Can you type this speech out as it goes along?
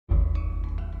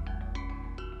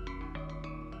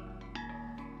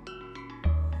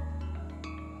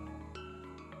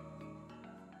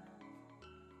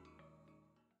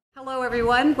Hello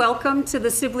everyone, welcome to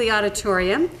the Sibley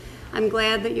Auditorium. I'm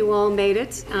glad that you all made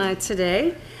it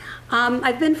today.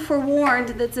 I've been forewarned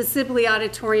that the Sibley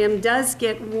Auditorium does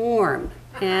get warm,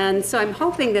 and so I'm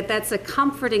hoping that that's a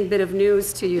comforting bit of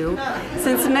news to you,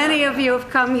 since many of you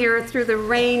have come here through the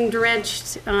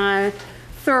rain-drenched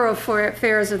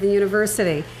thoroughfares of the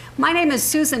university. My name is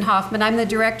Susan Hoffman. I'm the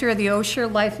director of the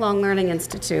Osher Lifelong Learning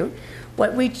Institute,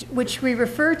 which we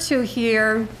refer to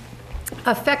here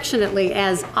affectionately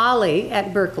as OLLI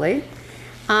at Berkeley.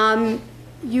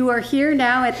 You are here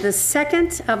now at the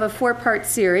second of a four-part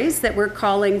series that we're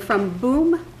calling From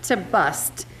Boom to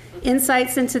Bust,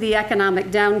 Insights into the Economic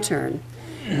Downturn.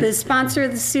 The sponsor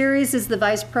of the series is the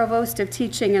Vice Provost of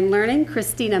Teaching and Learning,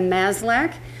 Christina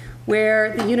Maslach,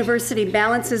 where the university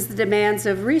balances the demands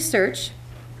of research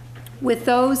with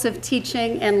those of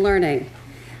teaching and learning.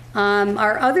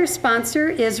 Our other sponsor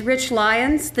is Rich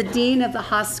Lyons, the Dean of the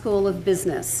Haas School of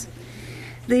Business.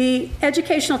 The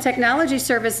Educational Technology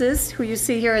Services, who you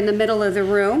see here in the middle of the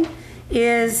room,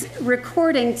 is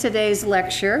recording today's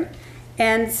lecture.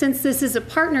 And since this is a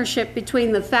partnership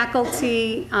between the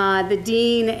faculty, the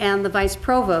dean, and the vice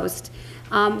provost,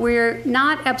 we're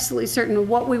not absolutely certain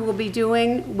what we will be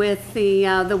doing with the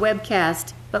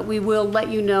webcast, but we will let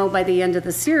you know by the end of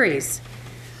the series.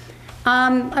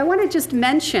 I want to just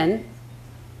mention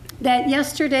that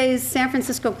yesterday's San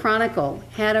Francisco Chronicle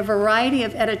had a variety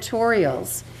of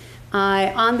editorials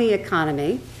on the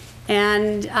economy,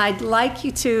 and I'd like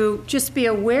you to just be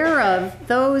aware of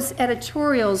those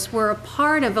editorials were a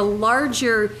part of a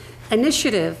larger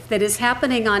initiative that is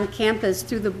happening on campus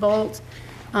through the Bolt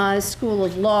School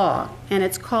of Law, and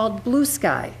it's called Blue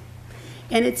Sky.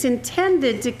 And it's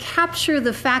intended to capture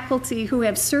the faculty who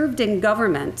have served in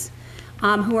government,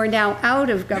 who are now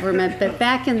out of government but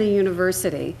back in the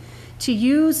university, to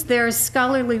use their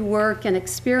scholarly work and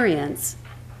experience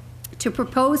to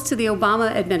propose to the Obama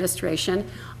administration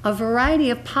a variety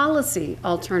of policy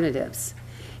alternatives.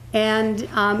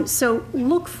 And so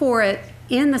look for it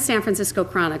in the San Francisco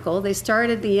Chronicle. They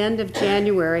started the end of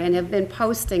January and have been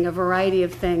posting a variety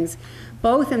of things,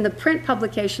 both in the print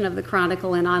publication of the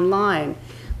Chronicle and online.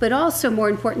 But also, more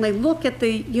importantly, look at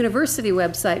the university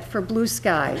website for Blue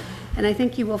Sky. And I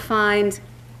think you will find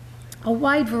a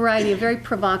wide variety of very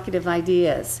provocative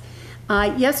ideas.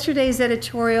 Yesterday's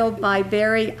editorial by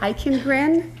Barry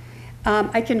Eichengreen,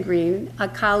 a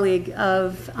colleague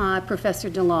of Professor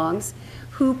DeLong's,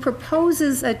 who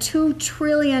proposes a $2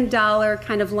 trillion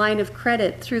kind of line of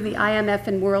credit through the IMF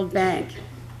and World Bank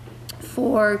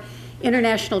for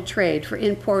international trade, for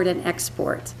import and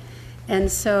export.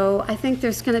 And so I think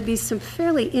there's going to be some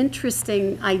fairly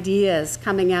interesting ideas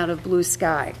coming out of Blue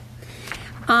Sky.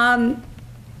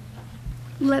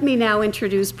 Let me now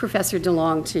introduce Professor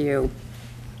DeLong to you.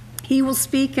 He will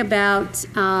speak about,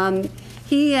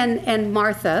 he and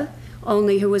Martha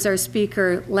Only, who was our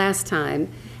speaker last time,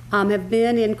 have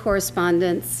been in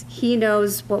correspondence. He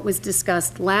knows what was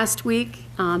discussed last week,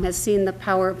 has seen the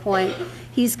PowerPoint.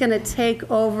 He's going to take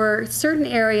over certain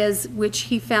areas which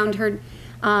he found her,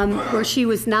 where she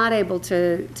was not able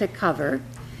to cover.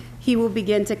 He will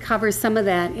begin to cover some of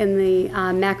that in the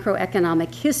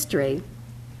macroeconomic history.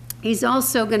 He's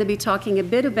also going to be talking a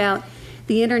bit about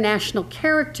the international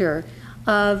character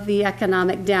of the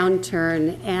economic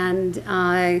downturn,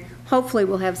 and hopefully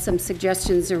we'll have some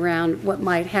suggestions around what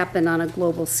might happen on a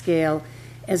global scale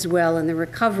as well in the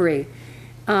recovery.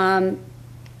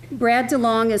 Brad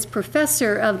DeLong is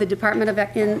professor of the Department of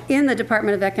in the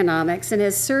Department of Economics and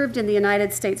has served in the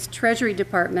United States Treasury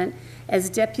Department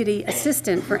as Deputy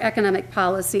Assistant for Economic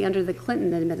Policy under the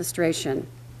Clinton administration.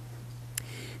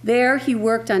 There, he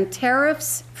worked on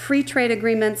tariffs, free trade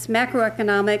agreements,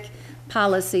 macroeconomic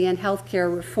policy, and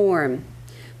healthcare reform.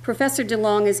 Professor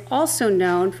DeLong is also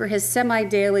known for his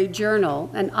semi-daily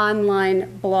journal, an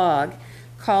online blog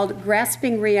called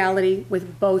Grasping Reality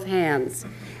with Both Hands,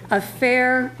 a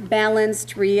fair,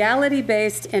 balanced,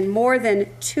 reality-based, and more than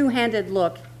two-handed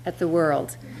look at the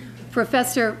world.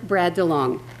 Professor Brad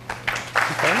DeLong.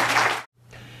 Okay.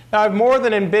 Now, I've more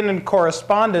than been in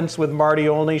correspondence with Marty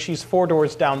Only. She's 4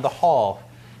 doors down the hall.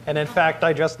 And in fact,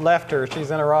 I just left her. She's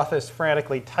in her office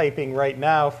frantically typing right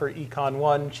now for Econ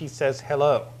 1. She says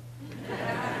hello.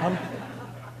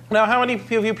 Now, how many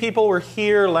of you people were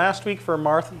here last week for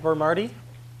Marty?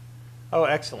 Oh,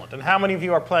 excellent. And how many of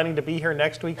you are planning to be here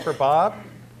next week for Bob?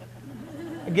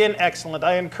 Again, excellent.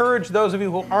 I encourage those of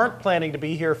you who aren't planning to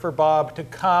be here for Bob to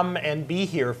come and be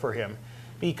here for him,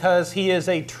 because he is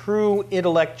a true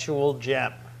intellectual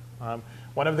gem.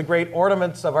 One of the great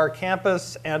ornaments of our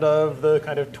campus and of the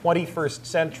kind of 21st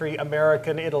century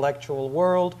American intellectual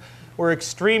world. We're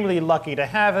extremely lucky to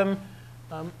have him.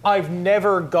 I've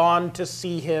never gone to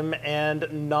see him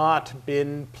and not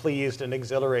been pleased and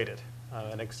exhilarated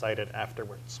and excited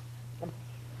afterwards.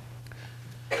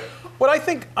 What I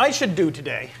think I should do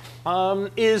today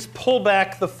is pull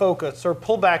back the focus or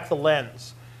pull back the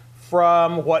lens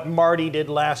from what Marty did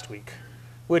last week,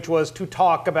 which was to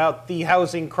talk about the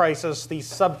housing crisis, the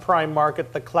subprime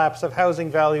market, the collapse of housing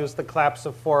values, the collapse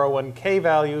of 401k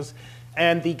values,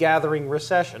 and the gathering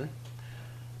recession.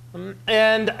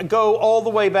 And go all the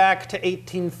way back to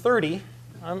 1830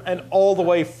 and all the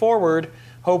way forward,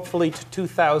 hopefully, to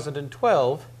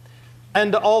 2012,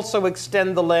 and also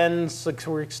extend the lens,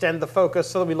 or extend the focus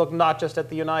so that we look not just at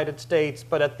the United States,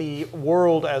 but at the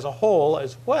world as a whole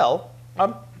as well,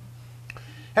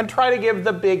 and try to give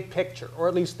the big picture, or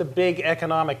at least the big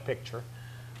economic picture,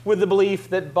 with the belief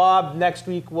that Bob next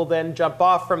week will then jump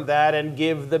off from that and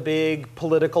give the big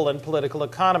political and political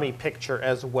economy picture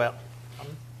as well.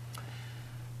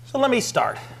 So let me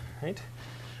start. Right?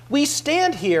 We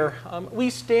stand here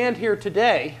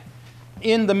today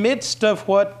in the midst of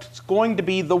what's going to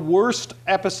be the worst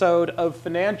episode of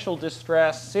financial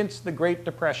distress since the Great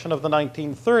Depression of the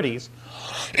 1930s,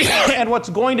 and what's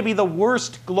going to be the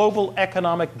worst global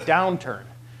economic downturn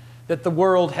that the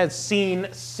world has seen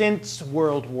since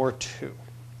World War II.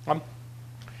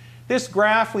 This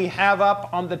graph we have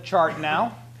up on the chart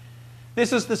now.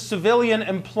 This is the civilian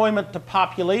employment to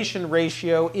population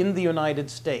ratio in the United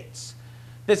States.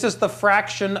 This is the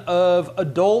fraction of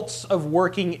adults of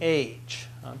working age.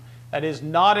 That is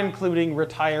not including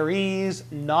retirees,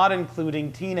 not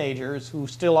including teenagers who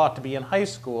still ought to be in high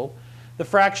school. The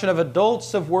fraction of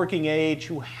adults of working age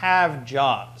who have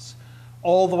jobs,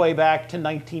 all the way back to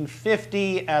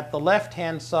 1950 at the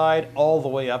left-hand side, all the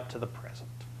way up to the present.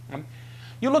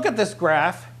 You look at this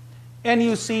graph, and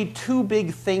you see two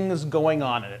big things going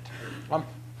on in it.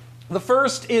 The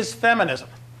first is feminism,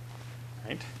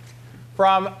 right?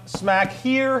 From smack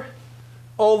here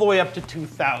all the way up to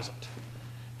 2000.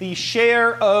 The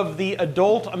share of the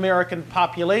adult American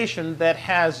population that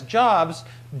has jobs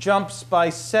jumps by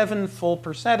 7 full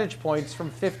percentage points from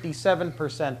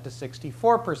 57% to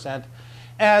 64%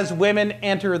 as women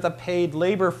enter the paid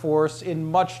labor force in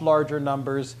much larger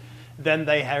numbers than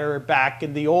they were back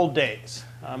in the old days.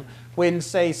 When,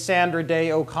 say, Sandra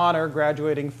Day O'Connor,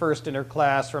 graduating first in her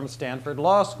class from Stanford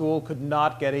Law School, could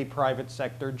not get a private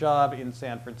sector job in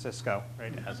San Francisco,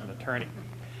 right, as an attorney.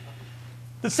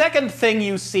 The second thing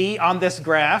you see on this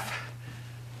graph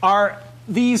are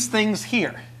these things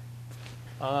here.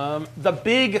 The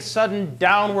big sudden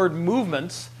downward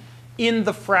movements in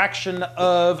the fraction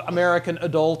of American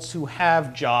adults who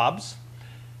have jobs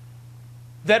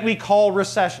that we call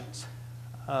recessions.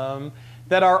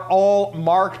 That are all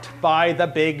marked by the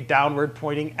big downward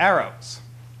pointing arrows.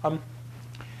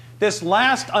 This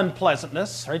last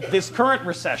unpleasantness, right, this current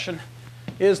recession,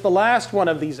 is the last one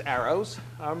of these arrows.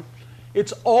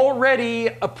 It's already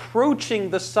approaching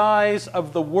the size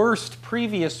of the worst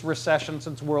previous recession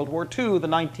since World War II, the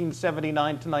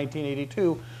 1979 to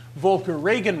 1982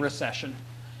 Volcker-Reagan recession.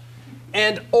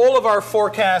 And all of our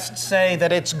forecasts say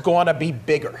that it's going to be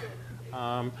bigger.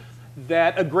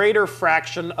 That a greater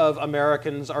fraction of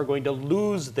Americans are going to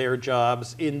lose their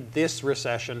jobs in this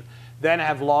recession than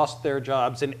have lost their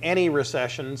jobs in any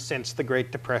recession since the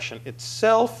Great Depression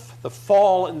itself. The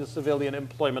fall in the civilian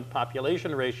employment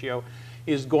population ratio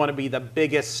is going to be the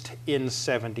biggest in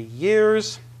 70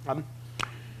 years.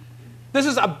 This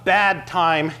is a bad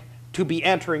time to be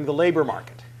entering the labor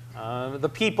market. The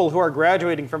people who are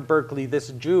graduating from Berkeley this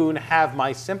June have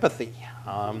my sympathy.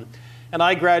 And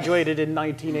I graduated in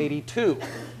 1982,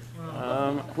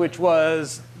 which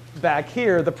was back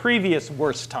here the previous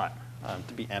worst time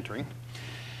to be entering.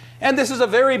 And this is a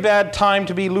very bad time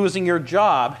to be losing your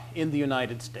job in the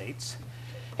United States.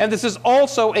 And this is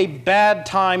also a bad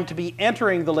time to be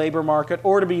entering the labor market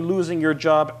or to be losing your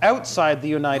job outside the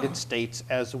United States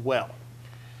as well.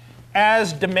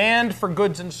 As demand for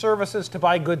goods and services to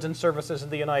buy goods and services in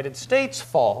the United States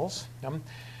falls,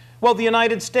 well, the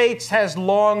United States has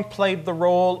long played the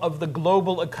role of the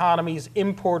global economy's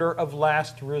importer of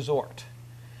last resort.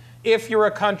 If you're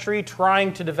a country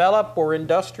trying to develop or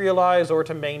industrialize or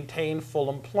to maintain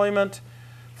full employment,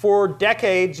 for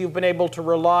decades you've been able to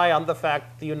rely on the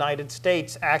fact that the United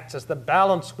States acts as the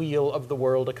balance wheel of the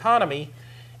world economy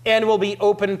and will be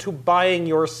open to buying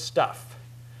your stuff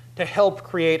to help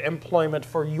create employment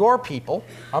for your people.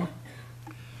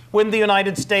 When the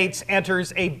United States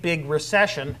enters a big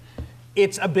recession,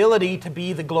 its ability to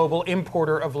be the global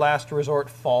importer of last resort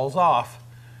falls off,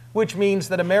 which means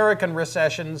that American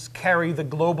recessions carry the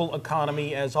global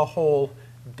economy as a whole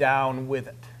down with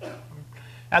it.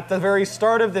 At the very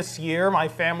start of this year, my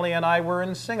family and I were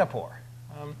in Singapore,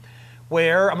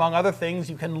 where, among other things,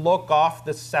 you can look off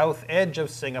the south edge of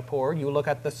Singapore. You look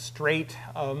at the strait,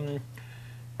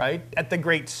 right, at the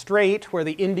Great Strait, where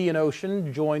the Indian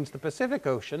Ocean joins the Pacific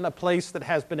Ocean, a place that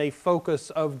has been a focus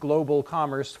of global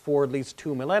commerce for at least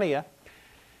 2 millennia.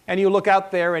 And you look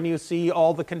out there and you see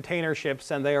all the container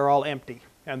ships, and they are all empty,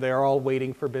 and they are all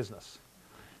waiting for business.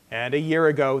 And a year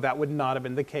ago, that would not have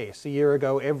been the case. A year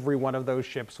ago, every one of those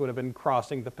ships would have been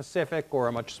crossing the Pacific, or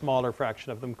a much smaller fraction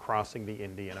of them crossing the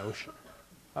Indian Ocean.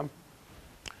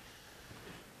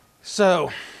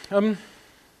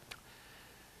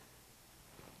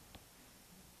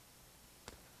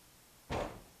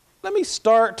 Let me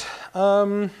start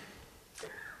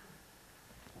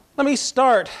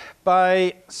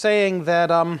by saying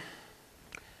that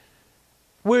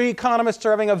we economists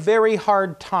are having a very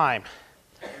hard time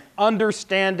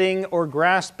understanding or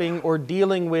grasping or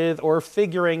dealing with or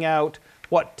figuring out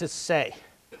what to say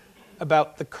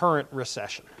about the current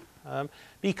recession,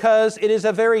 because it is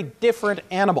a very different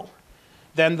animal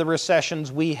than the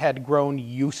recessions we had grown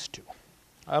used to.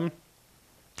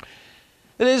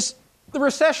 It is the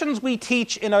recessions we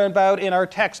teach about in our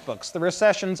textbooks, the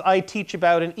recessions I teach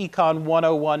about in Econ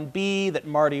 101B, that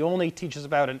Marty only teaches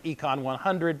about in Econ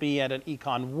 100B and in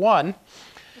Econ 1,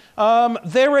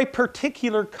 they're a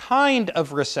particular kind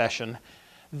of recession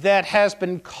that has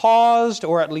been caused,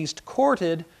 or at least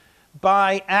courted,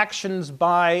 by actions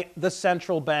by the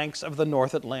central banks of the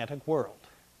North Atlantic world.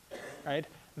 Right?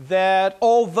 That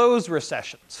all those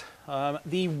recessions,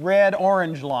 the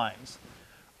red-orange lines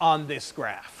on this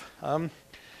graph,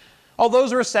 all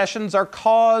those recessions are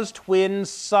caused when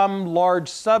some large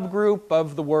subgroup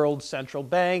of the world's central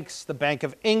banks, the Bank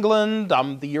of England,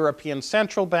 the European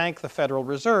Central Bank, the Federal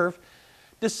Reserve,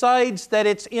 decides that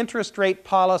its interest rate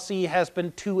policy has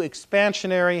been too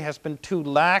expansionary, has been too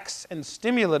lax and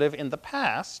stimulative in the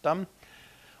past,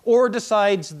 or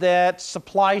decides that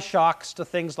supply shocks to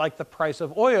things like the price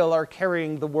of oil are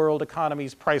carrying the world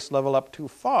economy's price level up too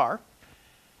far.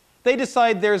 They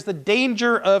decide there's the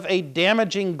danger of a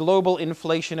damaging global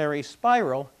inflationary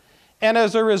spiral, and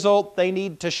as a result, they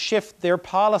need to shift their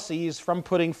policies from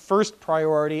putting first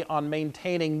priority on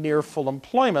maintaining near full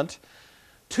employment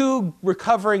to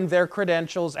recovering their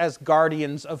credentials as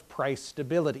guardians of price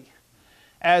stability,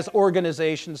 as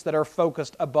organizations that are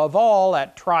focused above all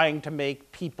at trying to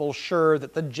make people sure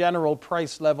that the general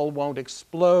price level won't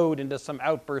explode into some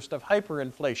outburst of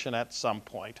hyperinflation at some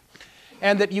point,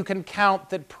 and that you can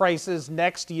count that prices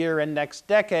next year and next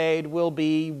decade will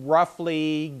be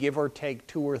roughly, give or take,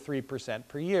 2 or 3%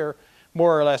 per year,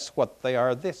 more or less what they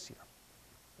are this year.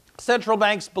 Central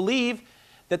banks believe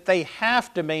that they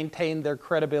have to maintain their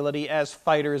credibility as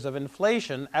fighters of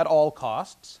inflation at all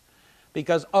costs,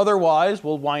 because otherwise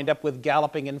we'll wind up with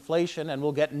galloping inflation and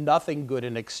we'll get nothing good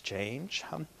in exchange.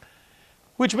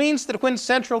 Which means that when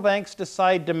central banks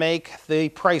decide to make the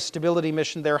price stability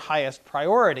mission their highest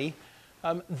priority,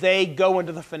 they go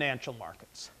into the financial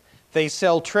markets. They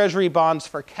sell treasury bonds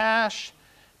for cash.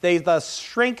 They thus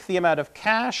shrink the amount of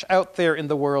cash out there in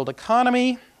the world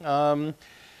economy.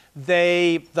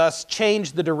 They thus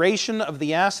change the duration of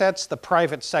the assets the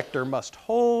private sector must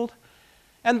hold,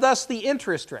 and thus the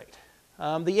interest rate.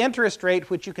 The interest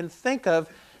rate, which you can think of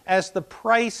as the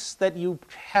price that you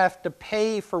have to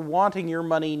pay for wanting your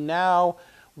money now,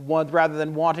 rather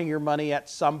than wanting your money at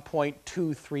some point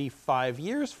 2, 3, 5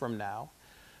 years from now.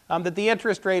 That the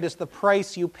interest rate is the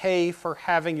price you pay for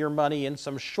having your money in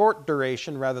some short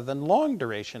duration rather than long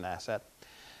duration asset.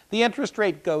 The interest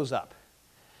rate goes up.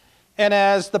 And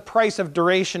as the price of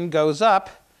duration goes up,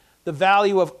 the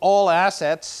value of all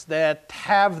assets that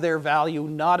have their value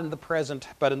not in the present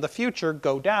but in the future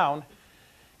go down.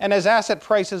 And as asset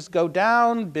prices go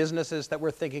down, businesses that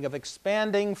were thinking of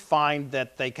expanding find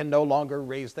that they can no longer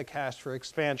raise the cash for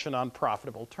expansion on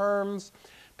profitable terms.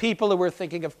 People who were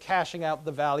thinking of cashing out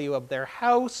the value of their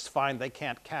house find they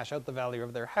can't cash out the value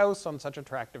of their house on such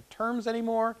attractive terms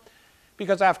anymore,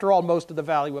 because after all, most of the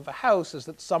value of a house is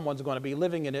that someone's going to be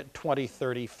living in it 20,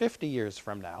 30, 50 years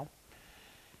from now.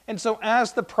 And so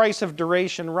as the price of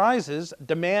duration rises,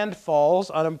 demand falls,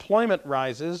 unemployment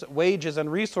rises, wages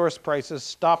and resource prices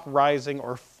stop rising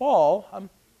or fall.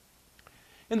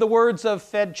 In the words of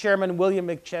Fed Chairman William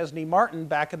McChesney Martin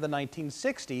back in the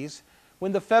 1960s,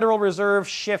 when the Federal Reserve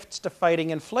shifts to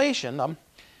fighting inflation,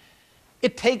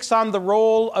 it takes on the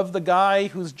role of the guy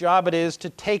whose job it is to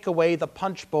take away the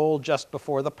punch bowl just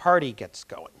before the party gets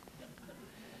going.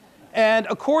 And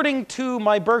according to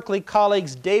my Berkeley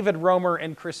colleagues David Romer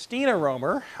and Christina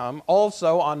Romer,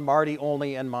 also on Marty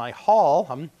Only and my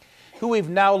hall, who we've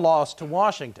now lost to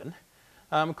Washington,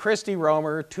 Christy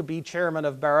Romer to be chairman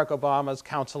of Barack Obama's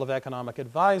Council of Economic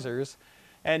Advisors,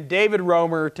 and David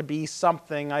Romer to be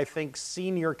something, I think,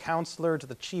 senior counselor to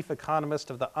the chief economist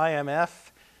of the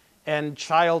IMF and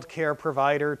child care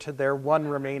provider to their one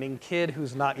remaining kid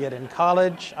who's not yet in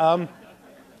college.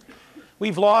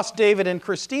 We've lost David and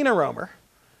Christina Romer,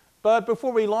 but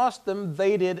before we lost them,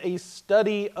 they did a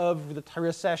study of the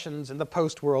recessions in the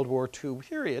post-World War II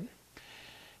period.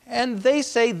 And they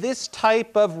say this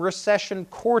type of recession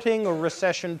courting or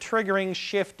recession triggering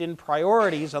shift in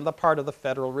priorities on the part of the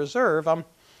Federal Reserve,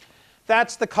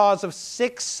 that's the cause of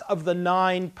 6 of the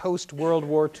 9 post-World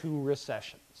War II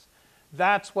recessions.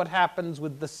 That's what happens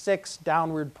with the 6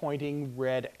 downward pointing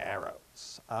red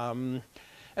arrows. And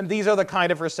these are the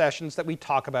kind of recessions that we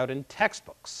talk about in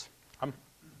textbooks.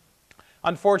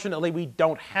 Unfortunately, we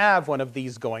don't have one of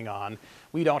these going on.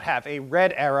 We don't have a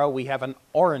red arrow, we have an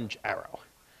orange arrow.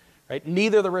 Right?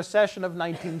 Neither the recession of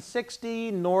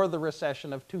 1960, nor the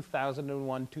recession of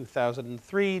 2001,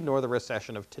 2003, nor the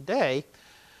recession of today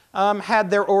had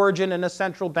their origin in a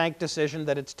central bank decision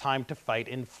that it's time to fight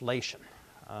inflation.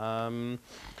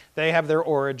 They have their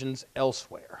origins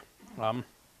elsewhere.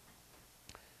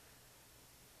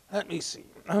 Let me see.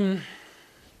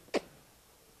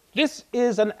 This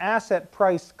is an asset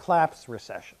price collapse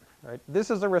recession. Right? This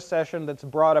is a recession that's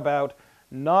brought about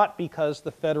not because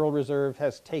the Federal Reserve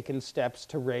has taken steps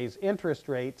to raise interest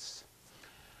rates,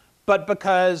 but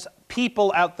because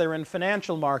people out there in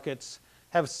financial markets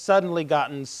have suddenly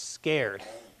gotten scared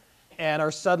and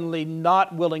are suddenly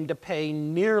not willing to pay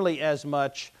nearly as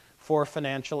much for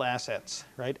financial assets,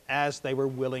 right, as they were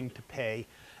willing to pay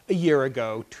a year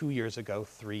ago, 2 years ago,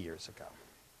 3 years ago.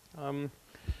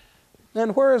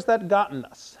 And where has that gotten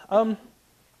us?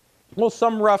 Well,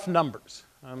 some rough numbers.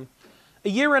 A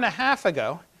year and a half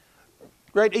ago,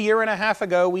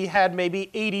 we had maybe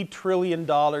 $80 trillion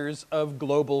of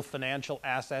global financial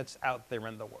assets out there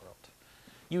in the world.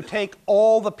 You take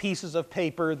all the pieces of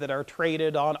paper that are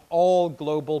traded on all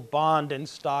global bond and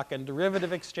stock and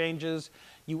derivative exchanges,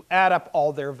 you add up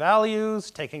all their values,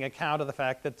 taking account of the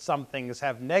fact that some things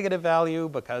have negative value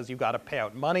because you've got to pay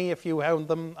out money if you own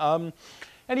them,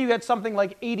 and you get something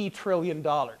like $80 trillion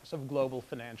of global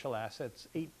financial assets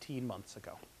 18 months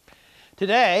ago.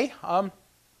 Today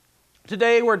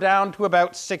we're down to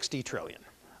about 60 trillion.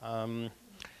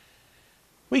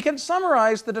 We can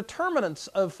summarize the determinants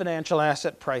of financial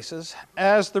asset prices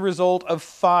as the result of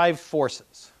 5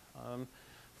 forces.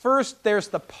 First, there's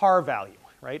the par value,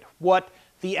 right? What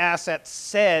the asset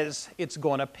says it's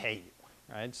going to pay you,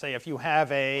 right? Say if you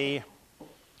have a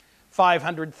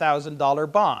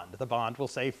 $500,000 bond, the bond will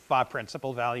say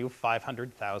principal value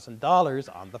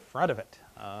 $500,000 on the front of it.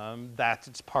 That's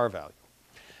its par value.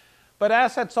 But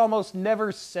assets almost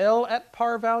never sell at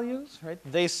par values, right?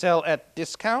 They sell at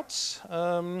discounts.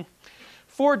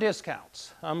 4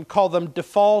 discounts. Call them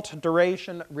default,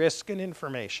 duration, risk, and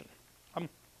information.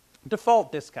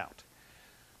 Default discount.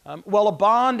 Well, a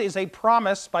bond is a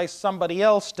promise by somebody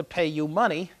else to pay you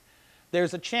money.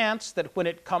 There's a chance that when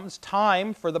it comes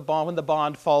time for the bond, when the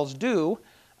bond falls due,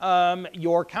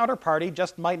 your counterparty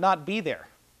just might not be there.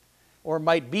 Or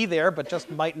might be there, but just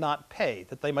might not pay,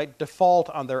 that they might default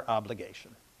on their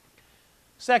obligation.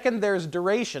 Second, there's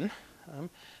duration,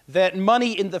 that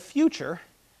money in the future,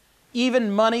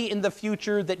 even money in the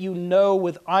future that you know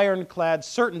with ironclad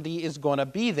certainty is going to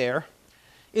be there,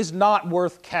 is not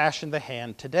worth cash in the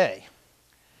hand today.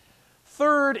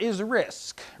 Third is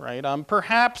risk, right?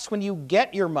 Perhaps when you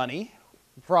get your money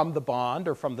from the bond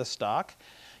or from the stock,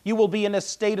 you will be in a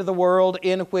state of the world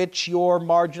in which your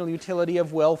marginal utility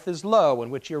of wealth is low,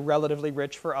 in which you're relatively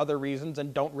rich for other reasons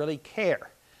and don't really care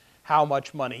how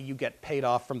much money you get paid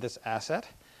off from this asset.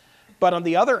 But on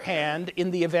the other hand,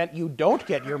 in the event you don't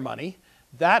get your money,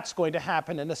 that's going to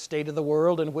happen in a state of the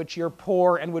world in which you're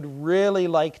poor and would really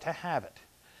like to have it.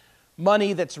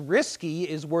 Money that's risky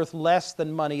is worth less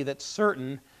than money that's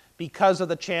certain because of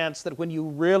the chance that when you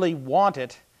really want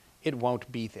it, it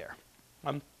won't be there.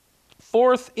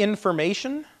 Fourth,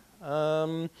 information.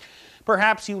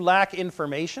 Perhaps you lack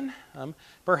information.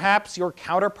 Perhaps your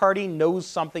counterparty knows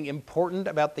something important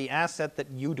about the asset that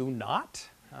you do not.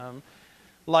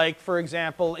 Like, for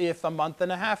example, if a month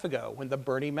and a half ago, when the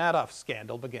Bernie Madoff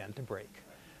scandal began to break,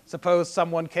 suppose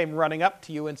someone came running up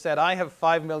to you and said, I have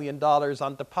 $5 million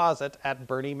on deposit at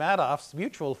Bernie Madoff's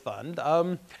mutual fund.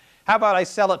 How about I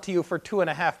sell it to you for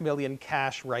 $2.5 million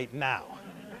cash right now?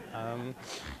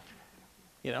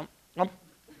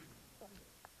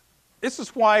 This is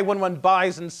why when one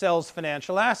buys and sells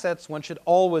financial assets, one should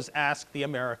always ask the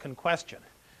American question.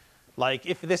 Like,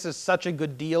 if this is such a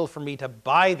good deal for me to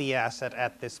buy the asset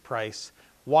at this price,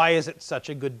 Why is it such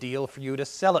a good deal for you to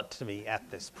sell it to me at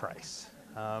this price?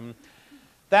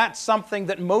 That's something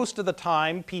that most of the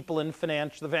time people in the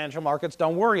financial markets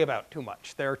don't worry about too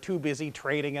much. They're too busy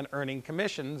trading and earning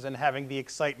commissions and having the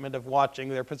excitement of watching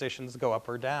their positions go up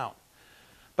or down.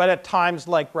 But at times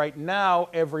like right now,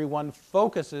 everyone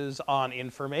focuses on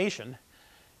information.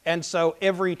 And so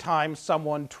every time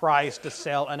someone tries to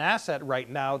sell an asset right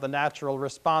now, the natural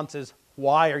response is,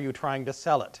 why are you trying to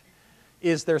sell it?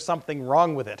 Is there something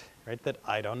wrong with it, right, that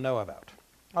I don't know about?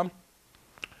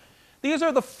 These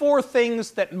are the four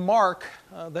things that knock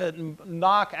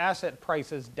asset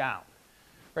prices down.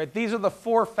 Right? These are the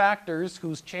four factors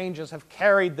whose changes have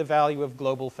carried the value of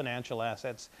global financial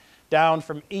assets down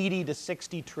from $80 to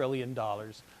 $60 trillion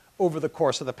over the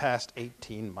course of the past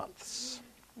 18 months.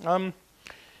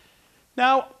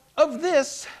 Now, of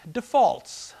this,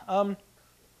 defaults.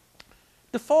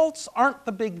 Defaults aren't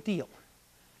the big deal.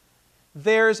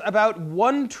 There's about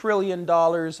 $1 trillion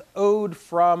owed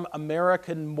from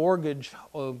American mortgage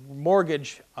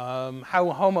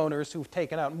homeowners who've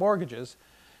taken out mortgages.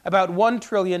 About $1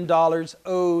 trillion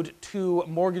owed to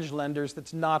mortgage lenders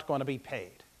that's not going to be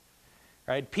paid.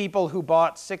 Right? People who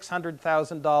bought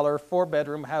 $600,000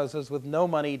 four-bedroom houses with no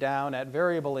money down at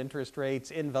variable interest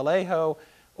rates in Vallejo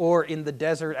or in the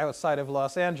desert outside of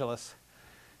Los Angeles,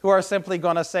 who are simply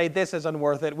going to say, this isn't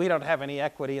worth it. We don't have any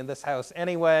equity in this house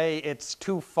anyway. It's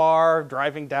too far.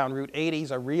 Driving down Route 80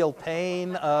 is a real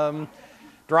pain.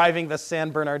 Driving the San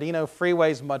Bernardino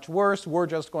freeway is much worse. We're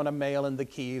just going to mail in the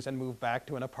keys and move back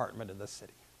to an apartment in the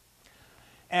city.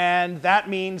 And that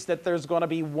means that there's going to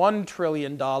be $1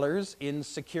 trillion in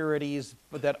securities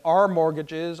that are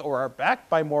mortgages or are backed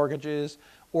by mortgages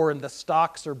or in the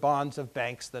stocks or bonds of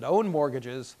banks that own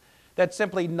mortgages that's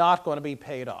simply not going to be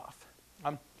paid off.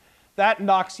 That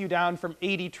knocks you down from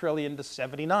 80 trillion to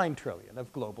 79 trillion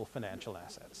of global financial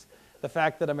assets. The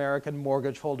fact that American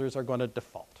mortgage holders are going to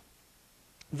default.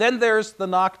 Then there's the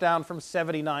knockdown from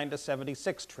 79 to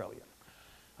 76 trillion.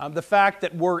 The fact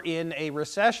that we're in a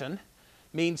recession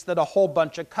means that a whole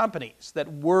bunch of companies that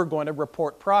were going to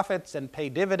report profits and pay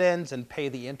dividends and pay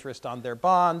the interest on their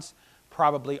bonds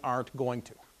probably aren't going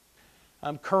to.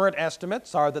 Current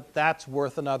estimates are that that's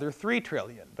worth another 3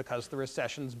 trillion because the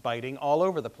recession's biting all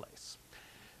over the place.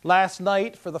 Last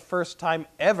night, for the first time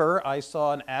ever, I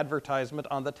saw an advertisement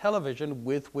on the television in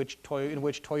which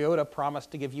Toyota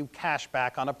promised to give you cash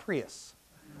back on a Prius.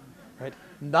 Right?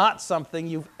 Not something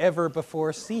you've ever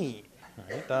before seen.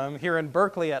 Right? Here in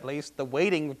Berkeley, at least, the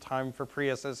waiting time for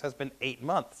Priuses has been 8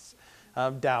 months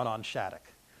down on Shattuck.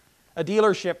 A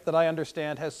dealership that I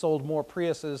understand has sold more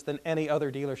Priuses than any other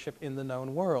dealership in the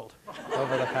known world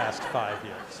over the past 5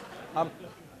 years.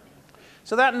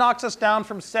 So that knocks us down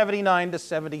from 79 to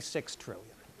 76 trillion.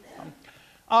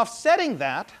 Offsetting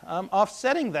that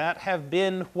have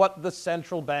been what the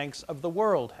central banks of the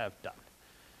world have done.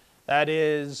 That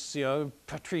is,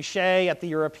 Trichet at the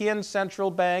European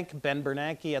Central Bank, Ben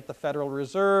Bernanke at the Federal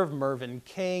Reserve, Mervyn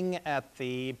King at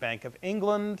the Bank of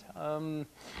England,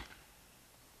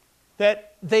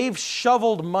 that they've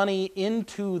shoveled money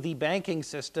into the banking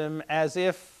system as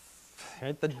if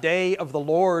the day of the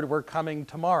Lord were coming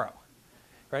tomorrow.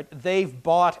 Right? They've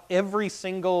bought every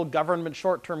single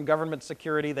short-term government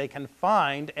security they can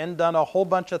find and done a whole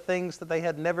bunch of things that they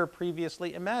had never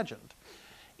previously imagined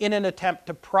in an attempt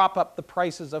to prop up the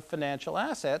prices of financial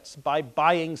assets by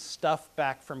buying stuff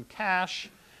back from cash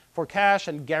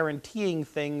and guaranteeing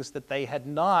things that they had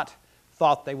not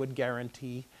thought they would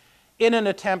guarantee in an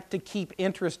attempt to keep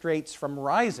interest rates from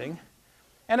rising.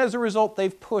 And as a result,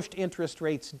 they've pushed interest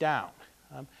rates down.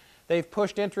 They've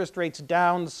pushed interest rates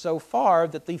down so far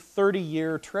that the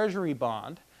 30-year Treasury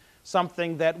bond,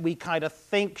 something that we kind of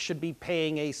think should be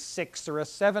paying a 6 or a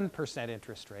 7%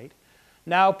 interest rate,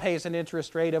 now pays an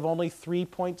interest rate of only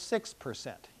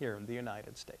 3.6% here in the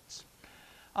United States.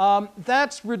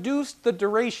 That's reduced the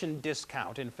duration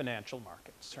discount in financial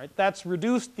markets. Right? That's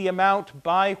reduced the amount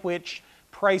by which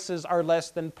prices are less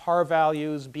than par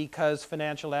values because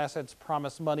financial assets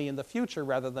promise money in the future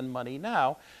rather than money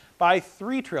now by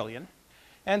 3 trillion.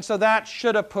 And so that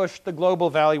should have pushed the global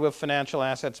value of financial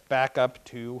assets back up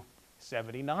to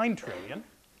 79 trillion.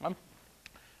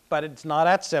 But it's not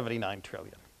at 79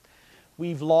 trillion.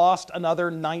 We've lost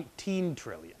another 19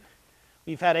 trillion.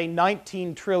 We've had a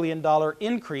 $19 trillion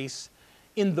increase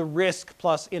in the risk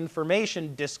plus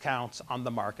information discounts on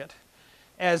the market.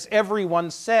 As everyone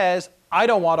says, I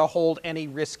don't want to hold any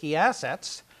risky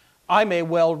assets. I may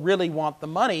well really want the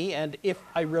money, and if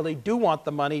I really do want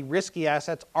the money, risky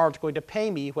assets aren't going to pay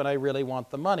me when I really want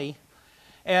the money.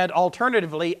 And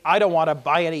alternatively, I don't want to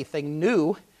buy anything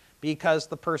new because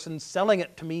the person selling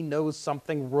it to me knows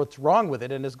something what's wrong with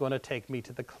it and is going to take me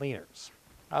to the cleaners.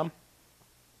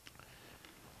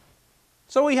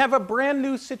 So we have a brand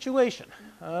new situation.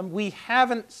 We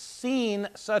haven't seen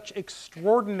such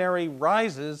extraordinary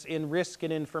rises in risk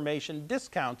and information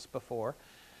discounts before.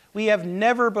 We have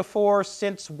never before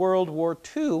since World War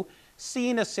II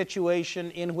seen a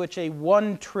situation in which a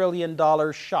 $1 trillion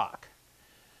shock,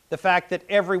 the fact that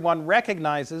everyone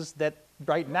recognizes that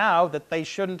right now that they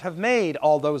shouldn't have made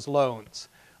all those loans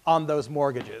on those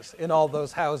mortgages in all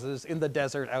those houses in the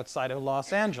desert outside of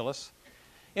Los Angeles,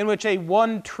 in which a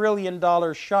 $1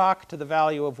 trillion shock to the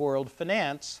value of world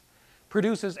finance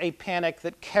produces a panic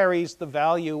that carries the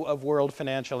value of world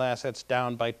financial assets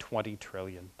down by $20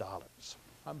 trillion.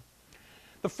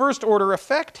 The first order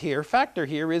factor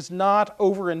here is not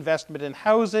overinvestment in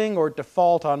housing or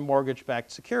default on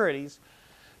mortgage-backed securities,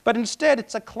 but instead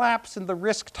it's a collapse in the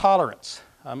risk tolerance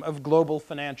of global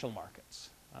financial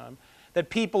markets. That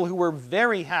people who were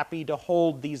very happy to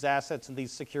hold these assets and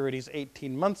these securities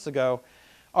 18 months ago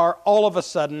are all of a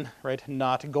sudden, right,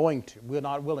 not willing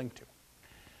to.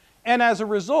 And as a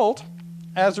result,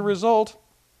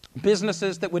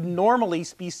 businesses that would normally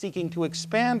be seeking to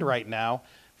expand right now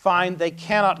find they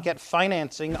cannot get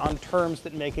financing on terms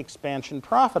that make expansion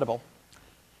profitable.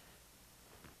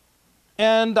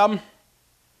 And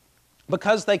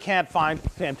because they can't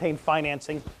obtain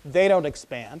financing, they don't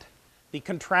expand. The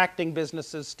contracting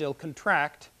businesses still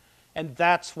contract, and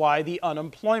that's why the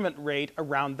unemployment rate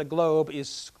around the globe is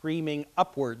screaming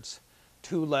upwards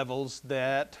to levels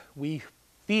that we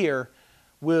fear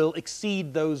will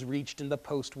exceed those reached in the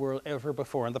post-World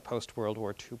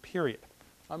War II period.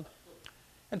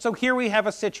 And so here we have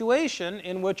a situation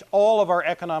in which all of our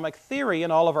economic theory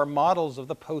and all of our models of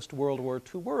the post-World War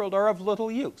II world are of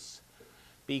little use,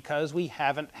 because we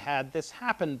haven't had this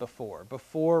happen before.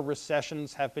 Before,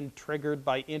 recessions have been triggered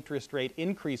by interest rate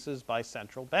increases by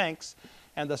central banks,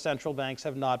 and the central banks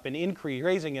have not been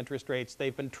raising interest rates.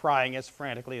 They've been trying as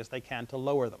frantically as they can to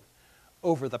lower them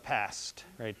over the past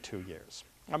 2 years.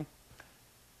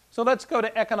 So let's go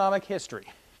to economic history,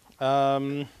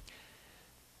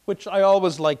 which I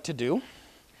always like to do.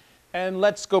 And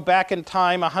let's go back in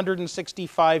time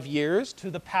 165 years to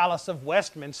the Palace of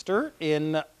Westminster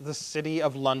in the City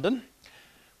of London,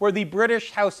 where the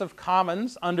British House of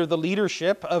Commons, under the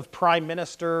leadership of Prime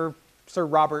Minister Sir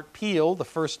Robert Peel, the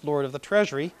First Lord of the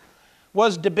Treasury,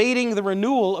 was debating the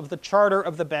renewal of the Charter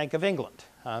of the Bank of England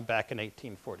back in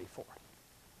 1844.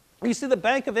 You see, the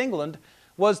Bank of England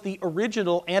was the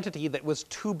original entity that was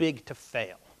too big to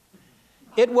fail.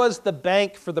 It was the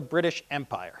bank for the British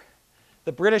Empire.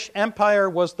 The British Empire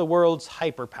was the world's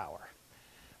hyperpower.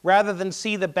 Rather than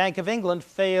see the Bank of England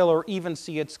fail or even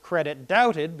see its credit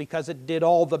doubted because it did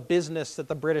all the business that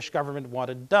the British government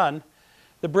wanted done,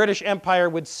 the British Empire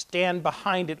would stand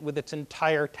behind it with its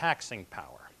entire taxing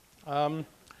power.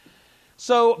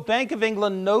 So Bank of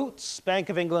England notes, Bank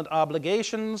of England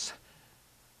obligations,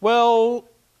 well,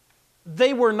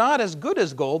 they were not as good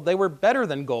as gold. They were better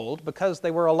than gold because they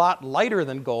were a lot lighter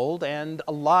than gold and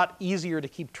a lot easier to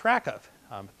keep track of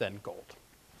than gold.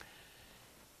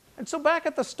 And so back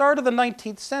at the start of the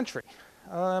 19th century,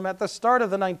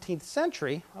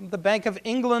 the Bank of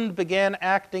England began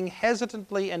acting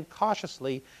hesitantly and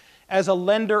cautiously as a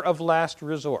lender of last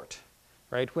resort,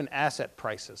 right, when asset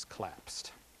prices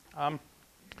collapsed.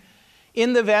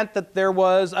 In the event that there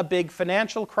was a big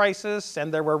financial crisis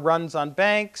and there were runs on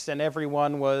banks and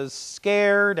everyone was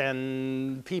scared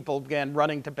and people began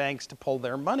running to banks to pull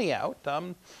their money out,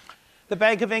 the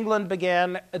Bank of England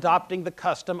began adopting the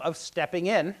custom of stepping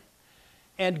in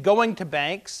and going to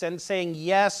banks and saying,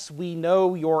 yes, we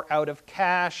know you're out of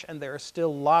cash and there are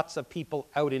still lots of people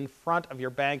out in front of your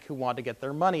bank who want to get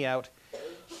their money out.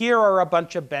 Here are a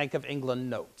bunch of Bank of England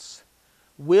notes.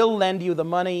 We'll lend you the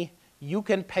money. You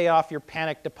can pay off your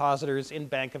panic depositors in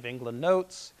Bank of England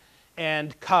notes,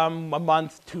 and come a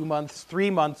month, 2 months,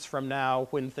 3 months from now,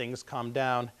 when things calm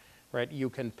down, right, you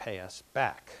can pay us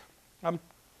back.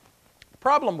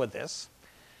 Problem with this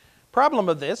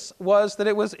was that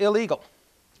it was illegal.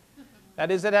 That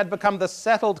is, it had become the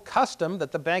settled custom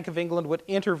that the Bank of England would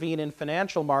intervene in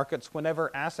financial markets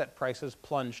whenever asset prices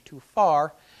plunged too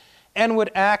far, and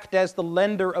would act as the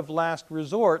lender of last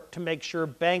resort to make sure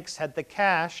banks had the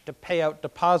cash to pay out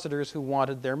depositors who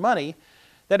wanted their money,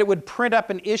 that it would print up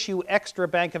and issue extra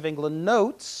Bank of England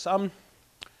notes.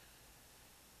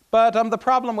 But the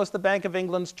problem was the Bank of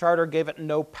England's charter gave it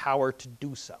no power to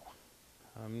do so.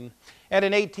 And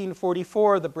in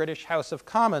 1844, the British House of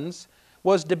Commons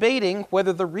was debating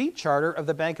whether the re-charter of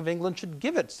the Bank of England should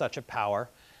give it such a power,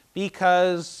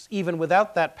 because even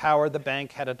without that power, the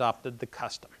bank had adopted the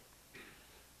custom.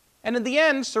 And in the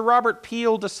end, Sir Robert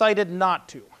Peel decided not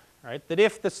to, right? That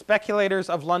if the speculators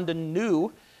of London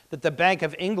knew that the Bank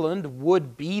of England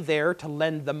would be there to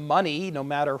lend them money no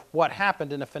matter what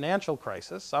happened in a financial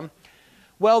crisis,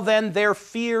 well, then their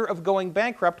fear of going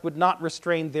bankrupt would not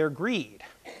restrain their greed.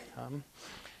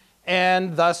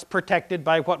 And thus, protected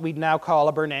by what we'd now call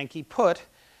a Bernanke put,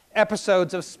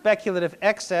 episodes of speculative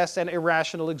excess and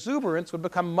irrational exuberance would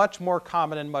become much more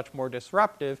common and much more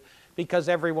disruptive, because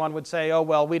everyone would say, oh,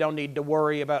 well, we don't need to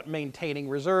worry about maintaining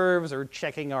reserves or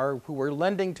checking who we're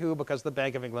lending to, because the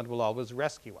Bank of England will always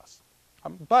rescue us.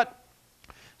 But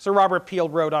Sir Robert Peel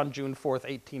wrote on June 4th,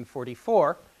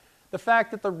 1844, the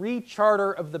fact that the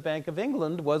recharter of the Bank of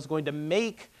England was going to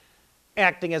make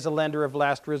acting as a lender of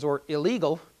last resort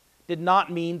illegal did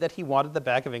not mean that he wanted the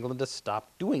Bank of England to stop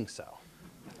doing so.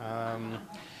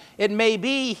 It may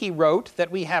be, he wrote,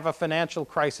 that we have a financial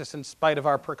crisis in spite of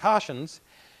our precautions,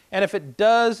 and if it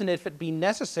does, and if it be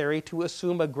necessary to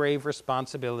assume a grave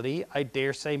responsibility, I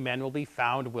dare say men will be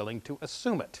found willing to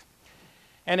assume it.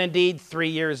 And indeed, 3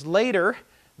 years later,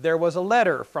 there was a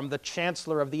letter from the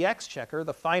Chancellor of the Exchequer,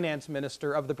 the finance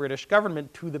minister of the British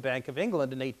government, to the Bank of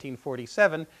England in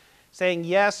 1847, saying,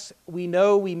 yes, we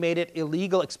know we made it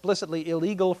illegal, explicitly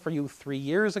illegal for you 3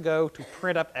 years ago to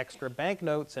print up extra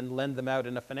banknotes and lend them out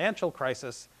in a financial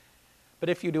crisis, but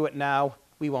if you do it now,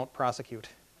 we won't prosecute.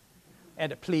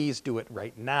 And please do it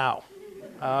right now.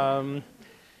 And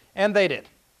they did.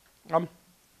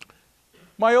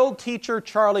 My old teacher,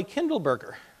 Charlie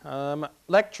Kindleberger,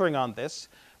 lecturing on this,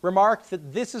 remarked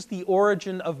that this is the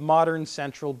origin of modern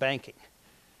central banking,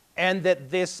 and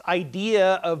that this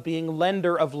idea of being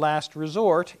lender of last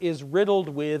resort is riddled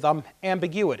with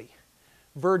ambiguity,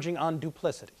 verging on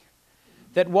duplicity.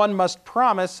 That one must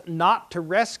promise not to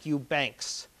rescue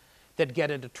banks that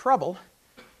get into trouble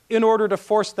in order to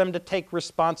force them to take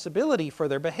responsibility for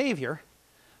their behavior,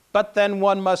 but then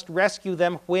one must rescue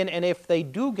them when and if they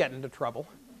do get into trouble,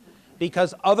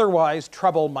 because otherwise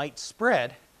trouble might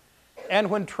spread. And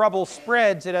when trouble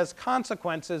spreads, it has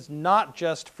consequences not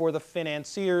just for the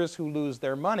financiers who lose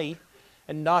their money,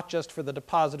 and not just for the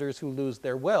depositors who lose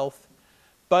their wealth,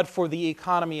 but for the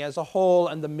economy as a whole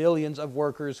and the millions of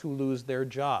workers who lose their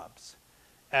jobs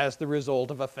as the result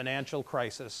of a financial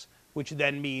crisis, which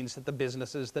then means that the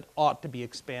businesses that ought to be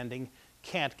expanding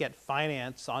can't get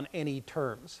finance on any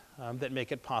terms that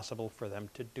make it possible for them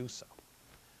to do so.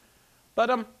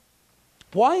 But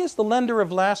why is the lender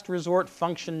of last resort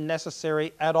function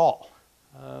necessary at all?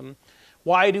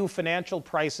 Why do financial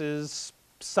prices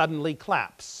suddenly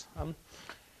collapse?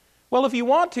 Well, if you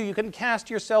want to, you can cast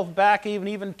yourself back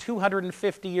even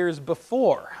 250 years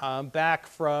before, back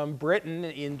from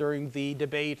Britain during the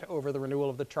debate over the renewal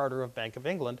of the Charter of Bank of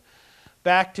England,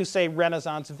 back to, say,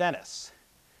 Renaissance Venice,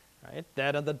 right?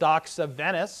 That on the docks of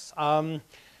Venice,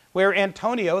 where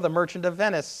Antonio, the merchant of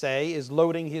Venice, say, is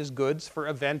loading his goods for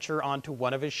a venture onto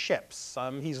one of his ships.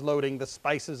 He's loading the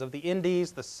spices of the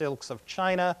Indies, the silks of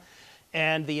China,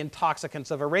 and the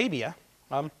intoxicants of Arabia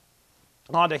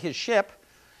onto his ship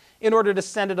in order to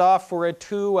send it off for a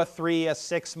 2, a 3, a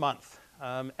 6-month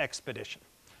expedition.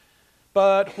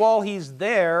 But while he's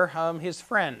there, his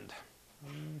friend,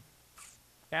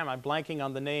 damn, I'm blanking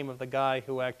on the name of the guy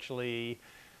who actually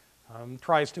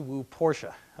tries to woo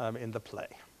Portia in the play.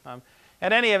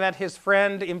 At any event, his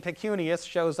friend, impecunious,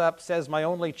 shows up, says, my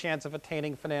only chance of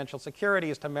attaining financial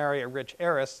security is to marry a rich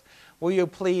heiress. Will you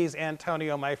please,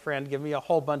 Antonio, my friend, give me a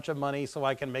whole bunch of money so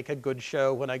I can make a good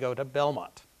show when I go to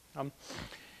Belmont?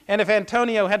 And if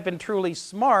Antonio had been truly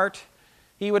smart,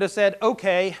 he would have said,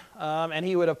 okay, and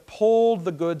he would have pulled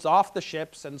the goods off the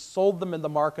ships and sold them in the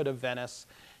market of Venice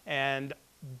and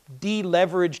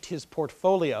deleveraged his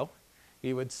portfolio,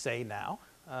 we would say now,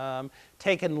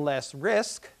 taken less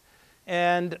risk,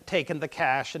 and taken the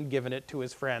cash and given it to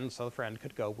his friend so the friend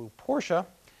could go woo Portia.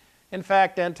 In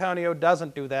fact, Antonio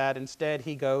doesn't do that. Instead,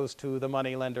 he goes to the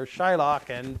moneylender Shylock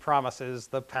and promises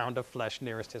the pound of flesh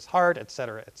nearest his heart,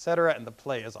 etc., and the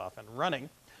play is off and running.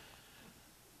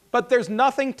 But there's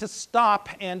nothing to stop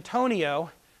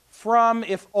Antonio from,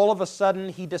 if all of a sudden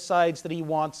he decides that he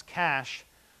wants cash,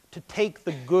 to take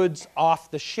the goods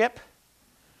off the ship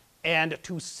and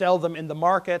to sell them in the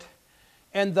market,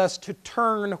 and thus to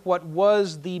turn what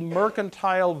was the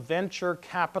mercantile venture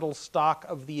capital stock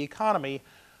of the economy,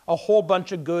 a whole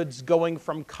bunch of goods going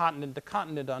from continent to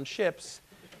continent on ships,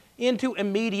 into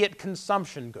immediate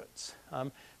consumption goods.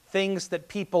 Things that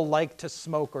people like to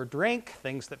smoke or drink,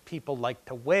 things that people like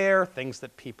to wear, things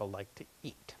that people like to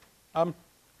eat.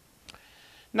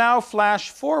 Now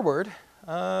flash forward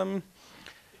from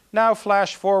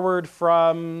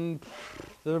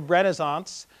the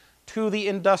Renaissance to the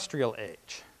Industrial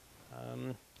Age.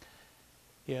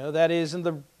 That is in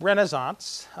the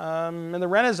Renaissance. In the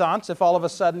Renaissance, if all of a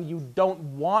sudden you don't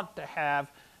want to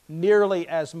have nearly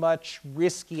as much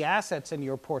risky assets in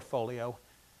your portfolio,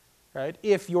 right?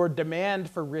 If your demand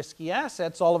for risky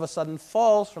assets all of a sudden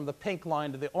falls from the pink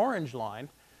line to the orange line,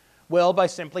 well, by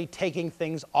simply taking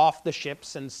things off the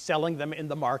ships and selling them in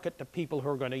the market to people who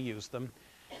are going to use them,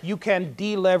 you can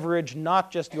deleverage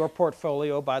not just your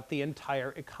portfolio, but the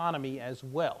entire economy as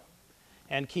well,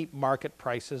 and keep market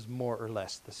prices more or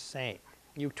less the same.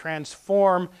 You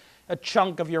transform a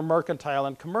chunk of your mercantile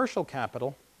and commercial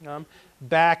capital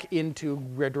back into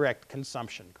direct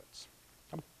consumption goods.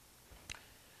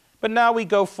 But now we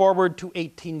go forward to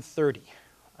 1830,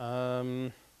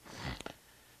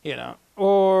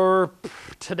 or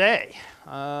today,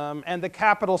 and the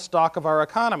capital stock of our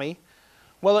economy,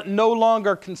 well, it no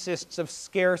longer consists of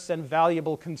scarce and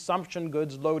valuable consumption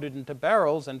goods loaded into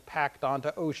barrels and packed onto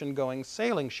ocean-going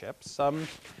sailing ships,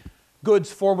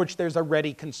 goods for which there's a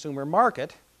ready consumer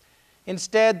market.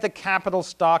 Instead, the capital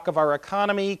stock of our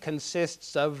economy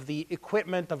consists of the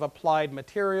equipment of applied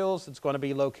materials. It's going to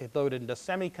be loaded into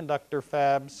semiconductor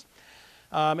fabs.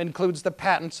 Includes the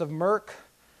patents of Merck,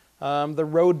 the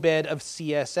roadbed of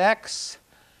CSX,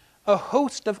 a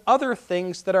host of other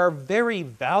things that are very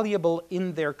valuable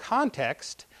in their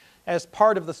context as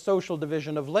part of the social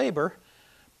division of labor,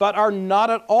 but are not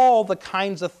at all the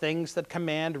kinds of things that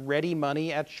command ready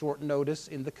money at short notice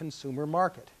in the consumer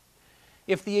market.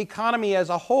 If the economy as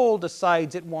a whole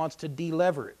decides it wants to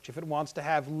deleverage, if it wants to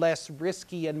have less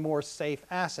risky and more safe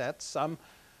assets,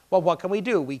 well, what can we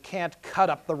do? We can't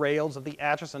cut up the rails of the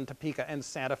Atchison, Topeka, and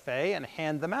Santa Fe and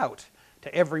hand them out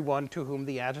to everyone to whom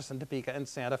the Atchison, Topeka, and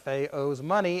Santa Fe owes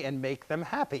money and make them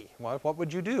happy. What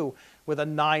would you do with a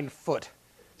 9-foot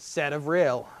set of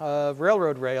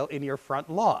railroad rail in your front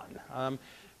lawn?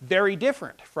 Very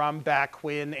different from back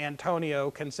when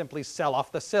Antonio can simply sell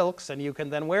off the silks and you can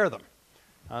then wear them.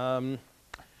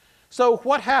 So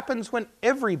what happens when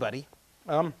everybody,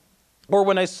 or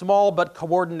when a small but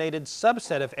coordinated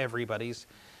subset of everybody's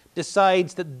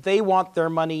decides that they want their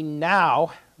money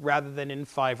now rather than in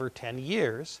 5 or 10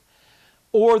 years,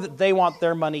 or that they want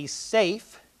their money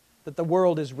safe, that the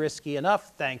world is risky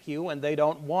enough, thank you, and they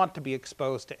don't want to be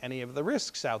exposed to any of the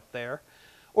risks out there,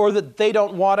 or that they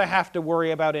don't want to have to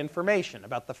worry about information,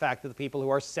 about the fact that the people who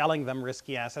are selling them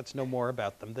risky assets know more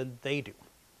about them than they do.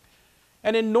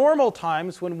 And in normal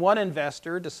times, when one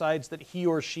investor decides that he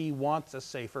or she wants a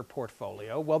safer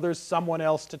portfolio, well, there's someone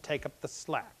else to take up the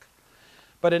slack.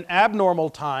 But in abnormal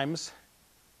times,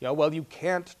 well, you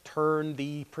can't turn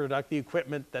the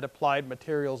equipment that Applied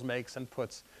Materials makes and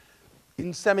puts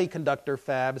in semiconductor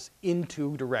fabs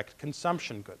into direct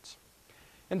consumption goods.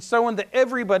 And so when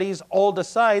everybody's all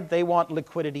decide they want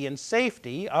liquidity and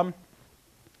safety,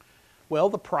 well,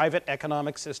 the private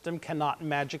economic system cannot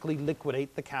magically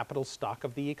liquidate the capital stock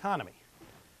of the economy.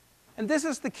 And this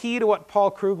is the key to what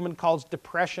Paul Krugman calls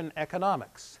depression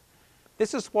economics.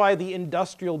 This is why the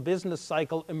industrial business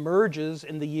cycle emerges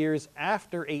in the years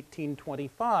after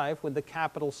 1825, when the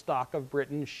capital stock of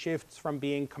Britain shifts from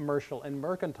being commercial and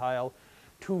mercantile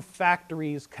to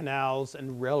factories, canals,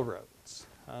 and railroads.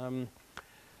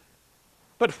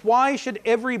 But why should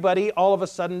everybody all of a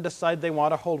sudden decide they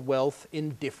want to hold wealth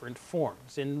in different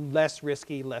forms, in less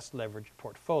risky, less leveraged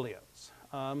portfolios?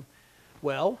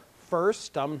 Well,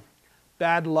 first,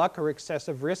 bad luck or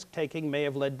excessive risk-taking may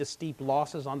have led to steep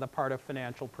losses on the part of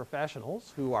financial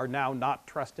professionals who are now not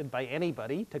trusted by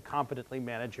anybody to competently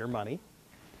manage your money.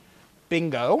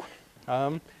 Bingo.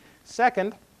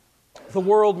 Second, the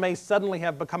world may suddenly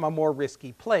have become a more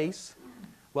risky place.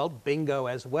 Well, bingo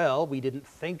as well. We didn't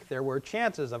think there were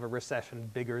chances of a recession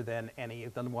bigger than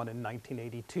one in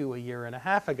 1982, a year and a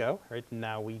half ago. Right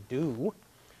now we do.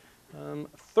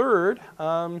 Third,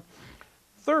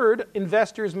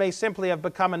 investors may simply have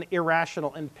become an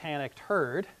irrational and panicked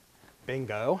herd.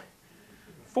 Bingo.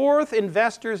 Fourth,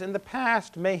 investors in the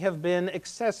past may have been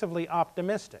excessively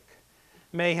optimistic,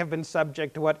 may have been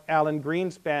subject to what Alan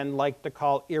Greenspan liked to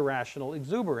call irrational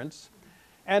exuberance,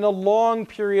 and a long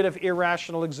period of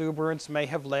irrational exuberance may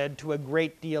have led to a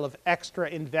great deal of extra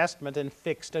investment in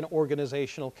fixed and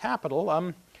organizational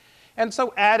capital, and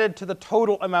so added to the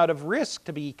total amount of risk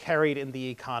to be carried in the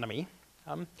economy.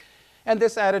 And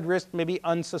this added risk may be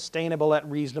unsustainable at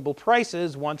reasonable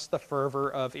prices once the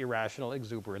fervor of irrational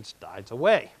exuberance dies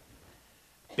away.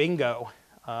 Bingo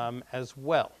as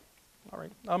well. All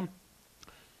right.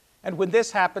 And when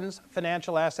this happens,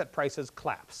 financial asset prices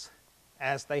collapse,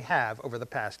 as they have over the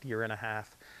past year and a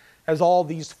half, as all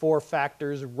these four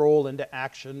factors roll into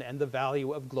action and the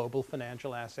value of global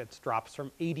financial assets drops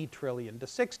from 80 trillion to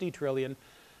 60 trillion,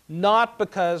 not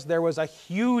because there was a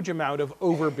huge amount of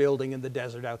overbuilding in the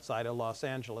desert outside of Los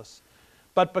Angeles,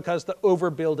 but because the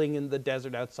overbuilding in the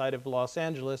desert outside of Los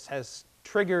Angeles has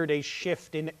triggered a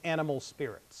shift in animal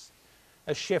spirits,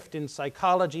 a shift in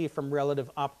psychology from relative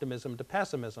optimism to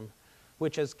pessimism,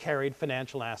 which has carried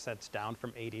financial assets down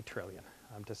from 80 trillion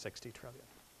to 60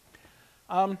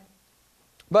 trillion.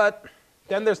 But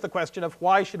then there's the question of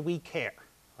why should we care?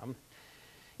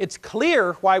 It's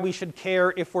clear why we should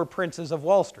care if we're princes of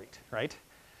Wall Street, right?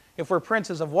 If we're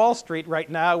princes of Wall Street right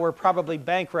now, we're probably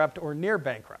bankrupt or near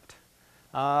bankrupt.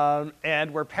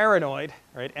 And we're paranoid,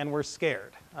 right? And we're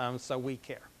scared, so we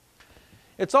care.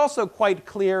 It's also quite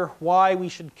clear why we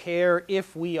should care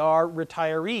if we are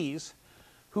retirees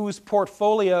whose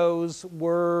portfolios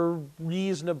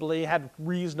had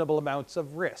reasonable amounts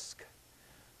of risk.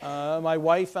 My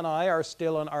wife and I are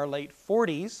still in our late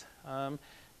 40s.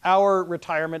 Our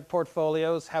retirement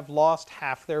portfolios have lost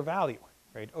half their value,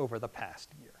 right, over the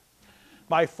past year.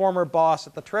 My former boss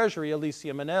at the Treasury, Alicia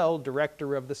Manel,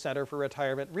 director of the Center for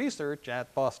Retirement Research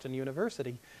at Boston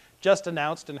University, just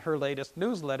announced in her latest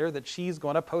newsletter that she's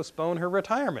going to postpone her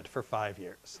retirement for 5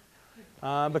 years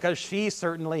because she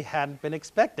certainly hadn't been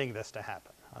expecting this to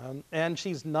happen. And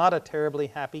she's not a terribly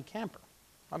happy camper.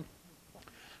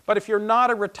 But if you're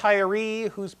not a retiree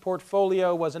whose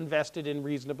portfolio was invested in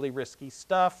reasonably risky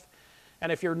stuff,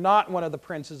 and if you're not one of the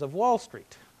princes of Wall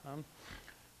Street,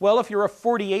 well, if you're a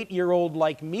 48-year-old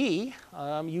like me,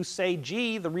 you say,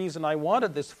 gee, the reason I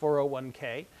wanted this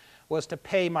 401k was to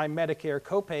pay my Medicare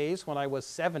copays when I was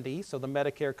 70, so the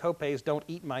Medicare copays don't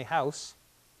eat my house.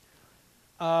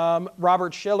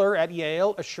 Robert Shiller at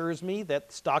Yale assures me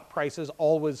that stock prices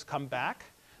always come back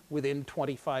within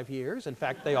 25 years. In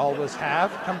fact, they always have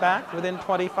come back within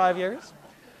 25 years.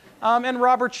 And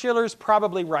Robert Shiller's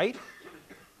probably right.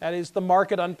 That is, the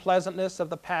market unpleasantness of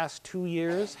the past 2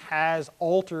 years has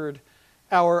altered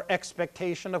our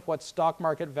expectation of what stock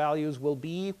market values will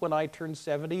be when I turn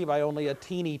 70 by only a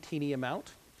teeny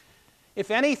amount.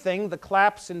 If anything, the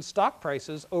collapse in stock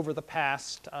prices over the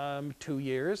past 2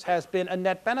 years has been a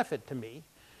net benefit to me,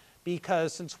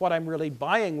 because since what I'm really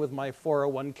buying with my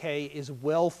 401k is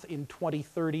wealth in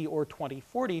 2030 or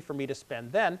 2040 for me to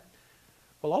spend then,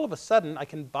 well, all of a sudden I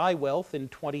can buy wealth in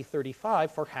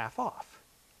 2035 for half off.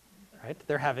 Right?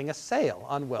 They're having a sale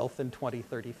on wealth in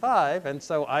 2035, and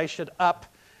so I should up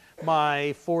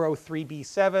my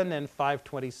 403b7 and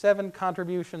 527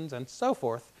 contributions and so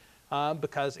forth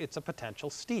because it's a potential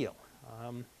steal.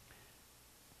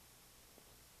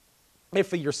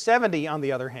 If you're 70, on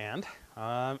the other hand,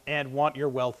 and want your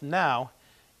wealth now,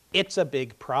 it's a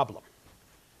big problem.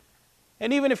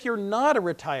 And even if you're not a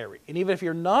retiree, and even if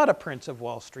you're not a prince of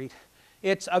Wall Street,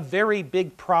 it's a very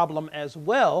big problem as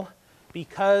well,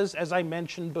 because, as I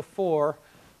mentioned before,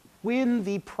 when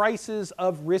the prices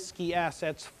of risky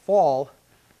assets fall,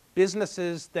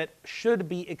 businesses that should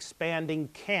be expanding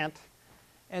can't,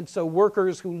 and so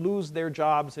workers who lose their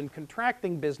jobs in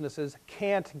contracting businesses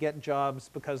can't get jobs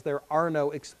because there are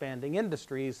no expanding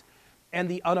industries, and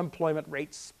the unemployment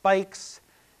rate spikes,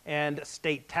 and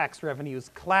state tax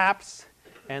revenues collapse,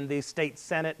 and the state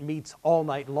Senate meets all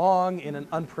night long in an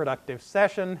unproductive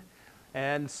session,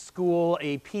 and school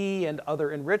AP and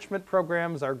other enrichment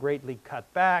programs are greatly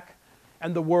cut back,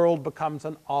 and the world becomes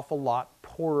an awful lot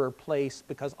poorer place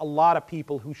because a lot of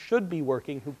people who should be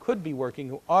working, who could be working,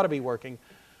 who ought to be working,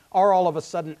 are all of a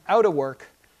sudden out of work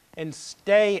and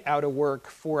stay out of work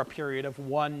for a period of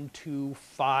 1 to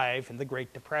 5. In the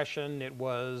Great Depression, it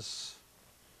was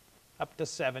up to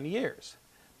 7 years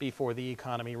before the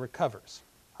economy recovers.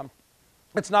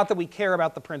 It's not that we care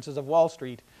about the princes of Wall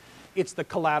Street, it's the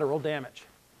collateral damage,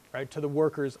 right, to the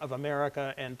workers of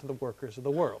America and to the workers of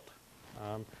the world.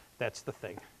 That's the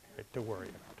thing, right, to worry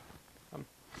about.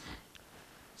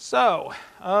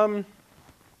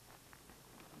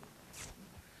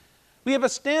 We have a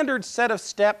standard set of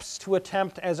steps to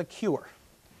attempt as a cure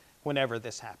whenever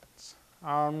this happens.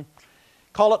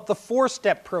 Call it the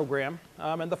 4-step program,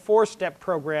 and the 4-step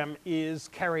program is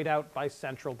carried out by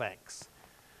central banks.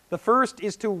 The first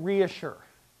is to reassure,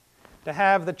 to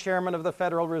have the chairman of the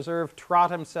Federal Reserve trot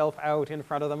himself out in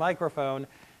front of the microphone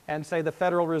and say the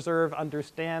Federal Reserve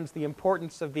understands the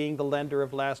importance of being the lender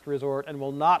of last resort and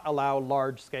will not allow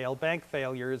large-scale bank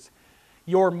failures.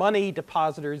 Your money,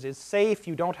 depositors, is safe.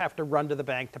 You don't have to run to the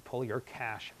bank to pull your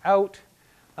cash out.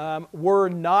 We're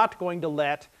not going to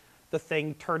let the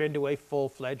thing turn into a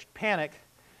full-fledged panic.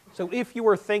 So if you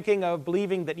were thinking of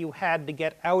believing that you had to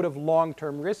get out of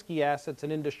long-term risky assets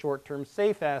and into short-term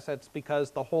safe assets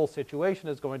because the whole situation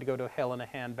is going to go to hell in a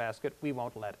handbasket, we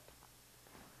won't let it.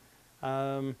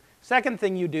 Second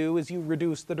thing you do is you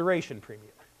reduce the duration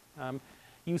premium.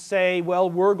 You say, well,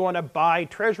 we're going to buy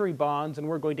treasury bonds and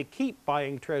we're going to keep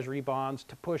buying treasury bonds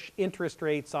to push interest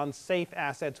rates on safe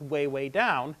assets way, way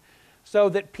down so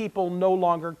that people no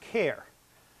longer care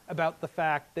about the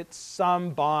fact that some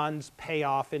bonds pay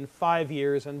off in 5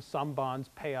 years and some bonds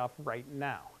pay off right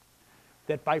now.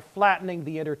 That by flattening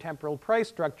the intertemporal price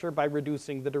structure, by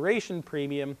reducing the duration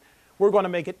premium, we're going to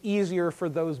make it easier for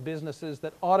those businesses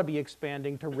that ought to be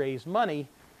expanding to raise money,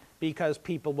 because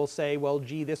people will say, well,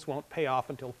 gee, this won't pay off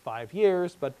until 5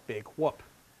 years, but big whoop.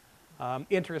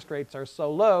 Interest rates are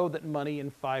so low that money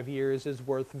in 5 years is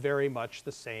worth very much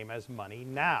the same as money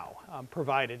now,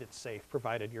 provided it's safe,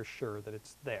 provided you're sure that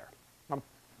it's there.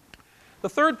 The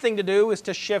third thing to do is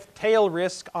to shift tail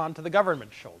risk onto the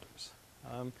government's shoulders.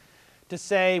 To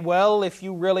say, well, if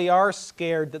you really are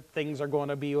scared that things are going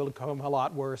to become a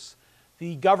lot worse,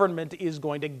 the government is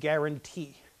going to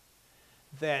guarantee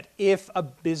that if a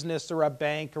business or a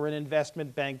bank or an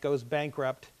investment bank goes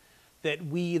bankrupt, that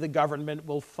we, the government,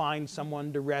 will find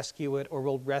someone to rescue it or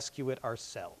will rescue it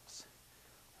ourselves.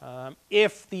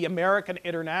 If the American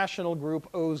International Group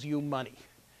owes you money,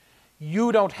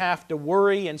 you don't have to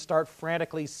worry and start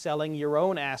frantically selling your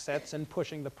own assets and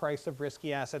pushing the price of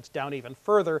risky assets down even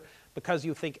further because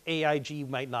you think AIG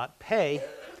might not pay.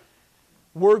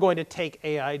 We're going to take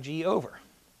AIG over,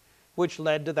 which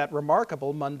led to that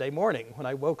remarkable Monday morning when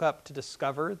I woke up to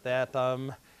discover that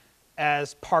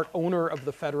as part owner of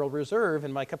the Federal Reserve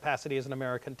in my capacity as an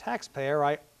American taxpayer,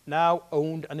 I now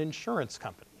owned an insurance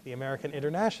company, the American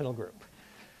International Group,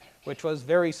 which was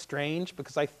very strange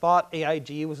because I thought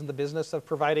AIG was in the business of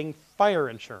providing fire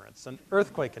insurance and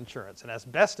earthquake insurance and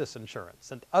asbestos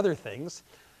insurance and other things.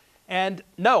 And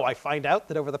no, I find out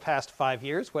that over the past 5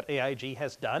 years, what AIG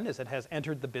has done is it has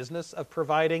entered the business of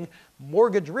providing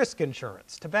mortgage risk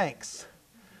insurance to banks,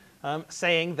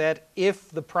 saying that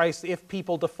if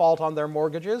people default on their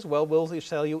mortgages, well, we'll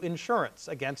sell you insurance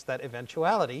against that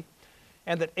eventuality,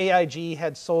 and that AIG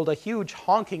had sold a huge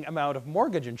honking amount of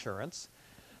mortgage insurance,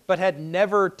 but had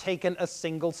never taken a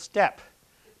single step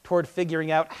toward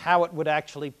figuring out how it would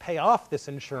actually pay off this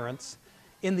insurance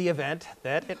in the event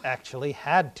that it actually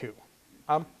had to.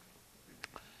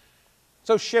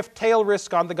 So shift tail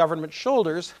risk on the government's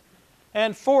shoulders.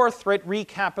 And fourth,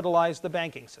 recapitalize the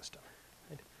banking system.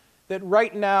 That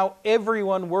right now,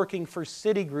 everyone working for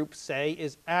Citigroup, say,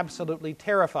 is absolutely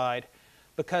terrified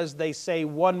because they say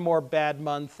one more bad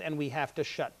month and we have to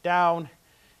shut down,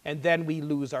 and then we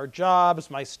lose our jobs.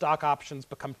 My stock options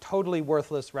become totally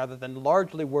worthless rather than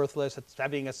largely worthless. It's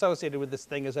being associated with this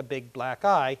thing as a big black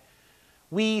eye.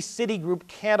 We, Citigroup,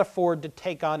 can't afford to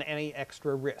take on any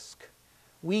extra risk.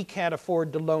 We can't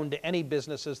afford to loan to any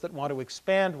businesses that want to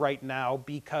expand right now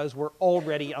because we're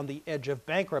already on the edge of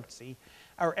bankruptcy.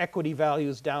 Our equity value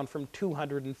is down from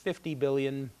 $250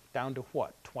 billion down to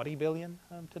what, 20 billion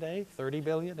today, 30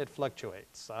 billion? It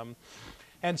fluctuates.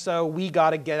 And so we got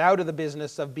to get out of the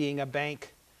business of being a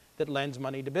bank that lends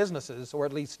money to businesses, or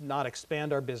at least not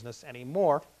expand our business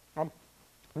anymore.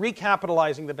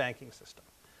 Recapitalizing the banking system.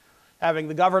 Having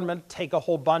the government take a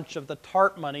whole bunch of the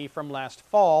TARP money from last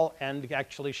fall and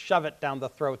actually shove it down the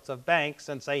throats of banks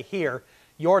and say, here,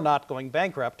 you're not going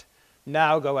bankrupt,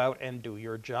 now go out and do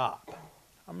your job.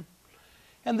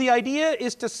 And the idea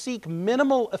is to seek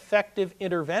minimal effective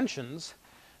interventions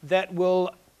that will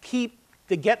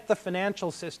get the financial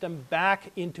system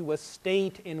back into a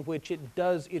state in which it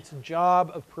does its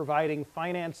job of providing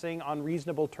financing on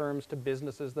reasonable terms to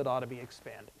businesses that ought to be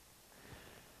expanding.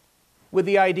 With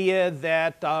the idea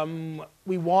that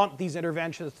we want these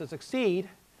interventions to succeed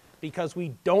because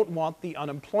we don't want the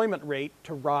unemployment rate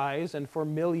to rise and for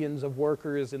millions of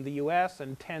workers in the US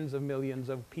and tens of millions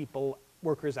of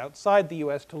workers outside the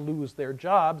US to lose their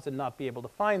jobs and not be able to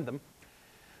find them.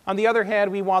 On the other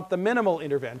hand, we want the minimal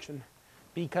intervention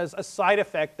because a side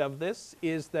effect of this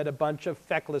is that a bunch of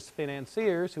feckless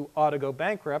financiers who ought to go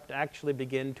bankrupt actually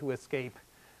begin to escape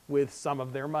with some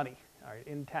of their money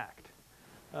intact.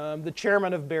 The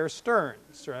chairman of Bear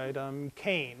Stearns,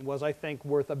 Kane, was, I think,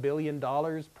 worth $1 billion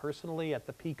personally at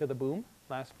the peak of the boom,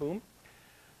 last boom.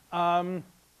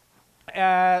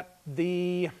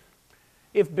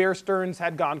 If Bear Stearns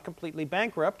had gone completely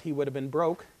bankrupt, he would have been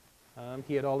broke.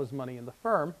 He had all his money in the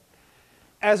firm.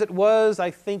 As it was, I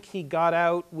think he got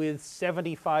out with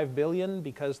 $75 billion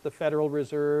because the Federal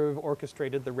Reserve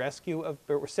orchestrated the rescue of,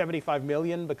 or $75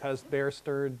 million because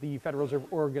the Federal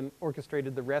Reserve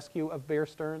orchestrated the rescue of Bear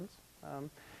Stearns.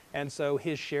 And so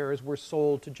his shares were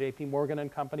sold to JP Morgan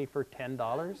and Company for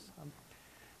 $10,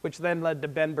 which then led to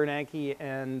Ben Bernanke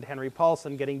and Henry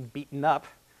Paulson getting beaten up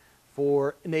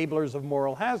for enablers of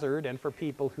moral hazard and for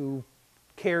people who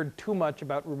cared too much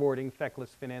about rewarding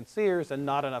feckless financiers and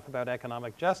not enough about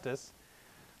economic justice.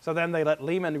 So then they let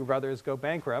Lehman Brothers go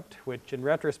bankrupt, which in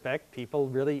retrospect, people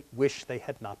really wish they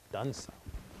had not done so.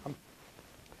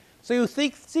 So you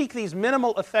seek these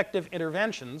minimal effective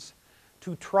interventions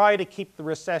to try to keep the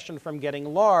recession from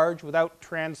getting large without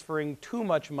transferring too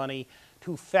much money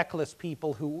to feckless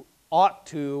people who ought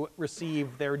to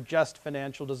receive their just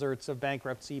financial deserts of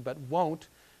bankruptcy but won't,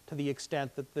 to the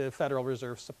extent that the Federal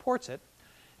Reserve supports it,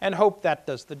 and hope that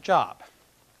does the job.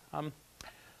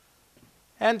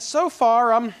 And so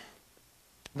far,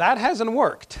 that hasn't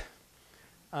worked.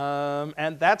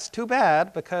 And that's too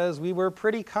bad, because we were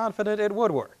pretty confident it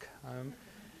would work.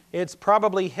 It's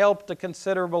probably helped a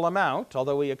considerable amount,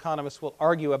 although we economists will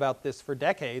argue about this for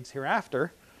decades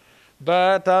hereafter.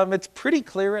 But it's pretty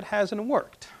clear it hasn't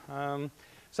worked.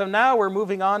 So now we're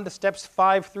moving on to steps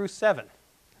 5 through 7.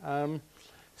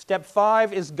 Step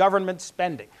 5 is government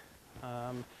spending.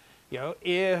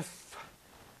 If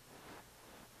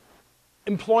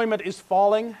employment is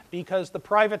falling because the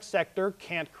private sector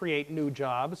can't create new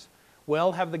jobs,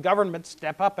 well, have the government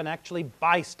step up and actually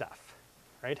buy stuff,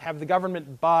 right? Have the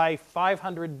government buy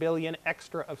 $500 billion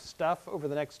extra of stuff over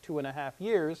the next 2.5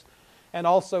 years, and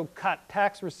also cut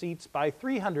tax receipts by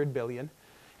 $300 billion,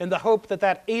 in the hope that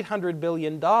that $800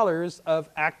 billion of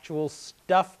actual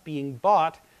stuff being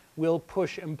bought will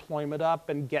push employment up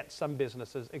and get some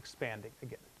businesses expanding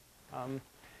again.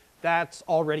 That's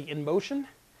already in motion.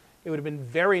 It would have been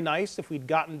very nice if we'd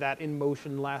gotten that in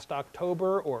motion last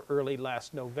October or early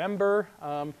last November.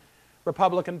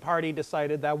 Republican Party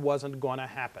decided that wasn't going to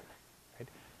happen. Right?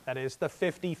 That is, the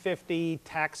 50-50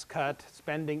 tax cut,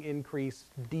 spending increase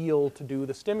deal to do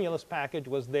the stimulus package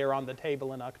was there on the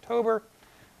table in October.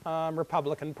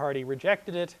 Republican Party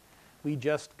rejected it. We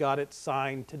just got it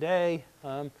signed today.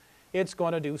 It's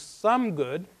going to do some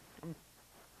good.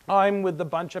 I'm with the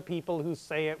bunch of people who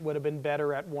say it would have been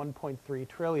better at 1.3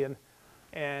 trillion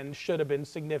and should have been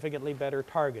significantly better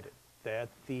targeted. That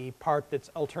the part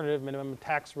that's alternative minimum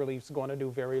tax relief is going to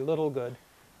do very little good.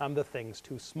 The thing's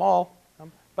too small,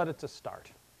 but it's a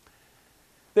start.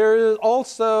 There is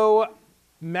also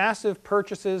massive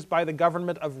purchases by the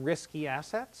government of risky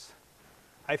assets.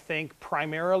 I think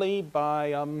primarily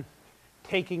by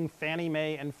taking Fannie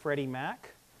Mae and Freddie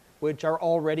Mac, which are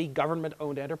already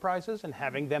government-owned enterprises, and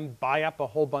having them buy up a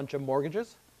whole bunch of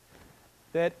mortgages.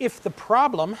 That if the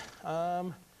problem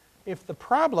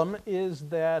is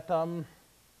that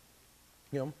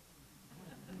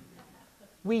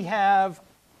we have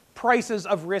prices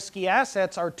of risky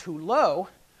assets are too low,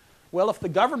 well, if the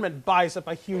government buys up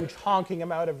a huge honking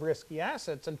amount of risky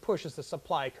assets and pushes the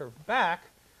supply curve back,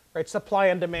 right, supply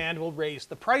and demand will raise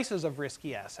the prices of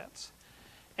risky assets.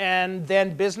 And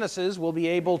then businesses will be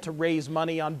able to raise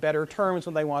money on better terms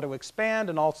when they want to expand,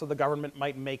 and also the government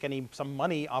might make some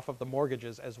money off of the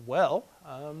mortgages as well.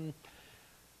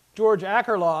 George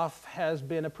Akerlof has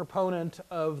been a proponent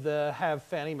of the have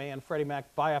Fannie Mae and Freddie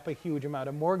Mac buy up a huge amount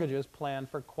of mortgages plan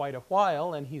for quite a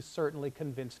while, and he's certainly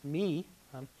convinced me.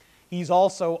 He's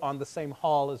also on the same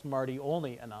hall as Marty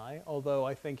Olney and I, although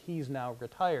I think he's now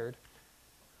retired.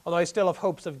 Although I still have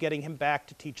hopes of getting him back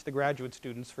to teach the graduate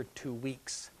students for 2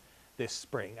 weeks this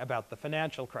spring about the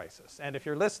financial crisis. And if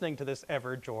you're listening to this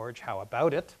ever, George, how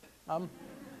about it?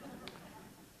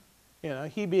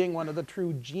 He being one of the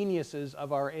true geniuses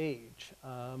of our age.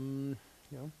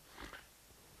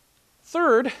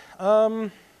 Third,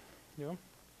 let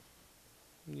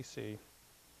me see.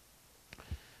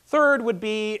 Third would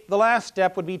be, the last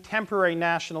step would be temporary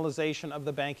nationalization of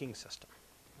the banking system.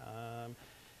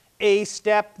 A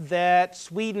step that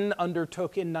Sweden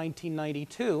undertook in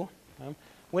 1992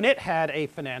 when it had a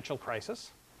financial crisis,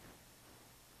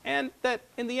 and that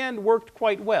in the end worked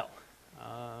quite well,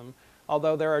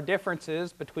 although there are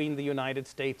differences between the United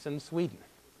States and Sweden.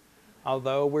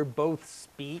 Although we both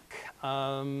speak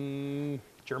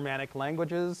Germanic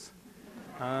languages,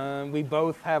 we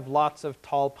both have lots of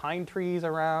tall pine trees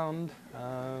around,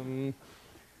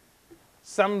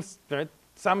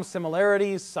 some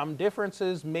similarities, some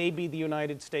differences. Maybe the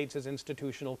United States'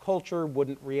 institutional culture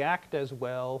wouldn't react as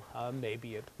well.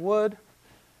 Maybe it would.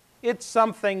 It's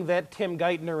something that Tim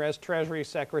Geithner, as Treasury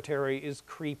Secretary, is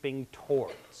creeping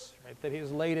towards. Right? That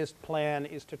his latest plan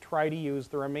is to try to use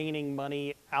the remaining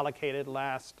money allocated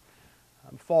last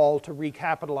fall to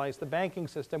recapitalize the banking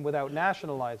system without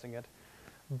nationalizing it.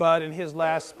 But in his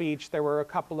last speech, there were a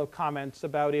couple of comments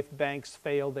about if banks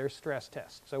fail their stress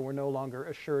test, so we're no longer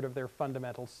assured of their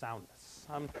fundamental soundness.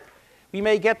 We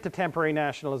may get to temporary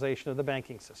nationalization of the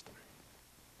banking system.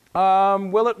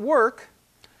 Will it work?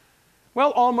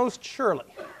 Well, almost surely.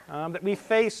 that we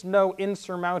face no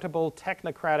insurmountable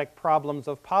technocratic problems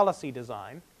of policy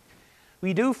design.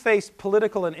 We do face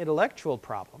political and intellectual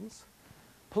problems.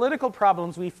 Political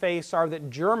problems we face are that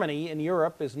Germany in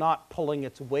Europe is not pulling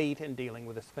its weight in dealing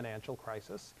with this financial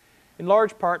crisis, in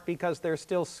large part because they're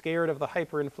still scared of the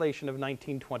hyperinflation of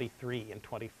 1923 and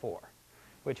 24,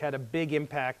 which had a big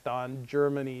impact on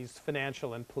Germany's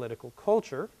financial and political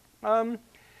culture. And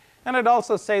I'd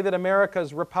also say that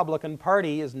America's Republican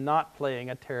Party is not playing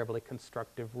a terribly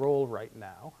constructive role right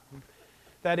now.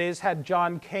 That is, had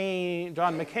John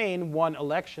McCain won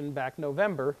election back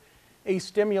November, a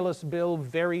stimulus bill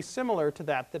very similar to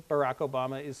that Barack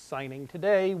Obama is signing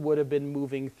today would have been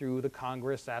moving through the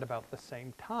Congress at about the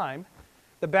same time.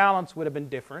 The balance would have been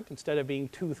different. Instead of being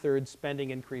 2/3 spending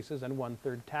increases and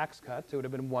 1/3 tax cuts, it would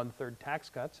have been 1/3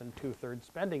 tax cuts and 2/3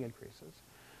 spending increases.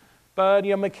 But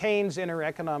McCain's inner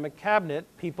economic cabinet,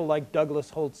 people like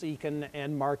Douglas Holtz-Eakin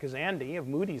and Mark Zandi of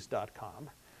Moody's.com,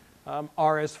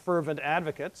 are as fervent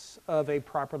advocates of a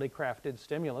properly crafted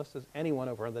stimulus as anyone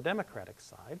over on the Democratic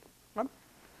side.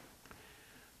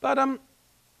 But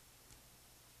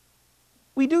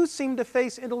we do seem to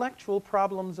face intellectual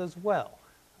problems as well.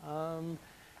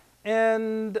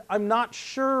 And I'm not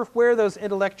sure where those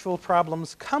intellectual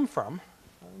problems come from.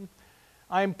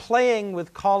 I'm playing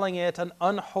with calling it an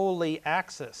unholy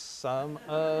axis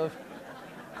of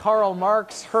Karl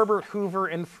Marx, Herbert Hoover,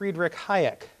 and Friedrich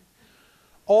Hayek.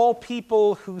 All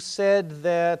people who said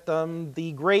that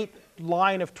the great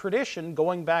line of tradition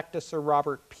going back to Sir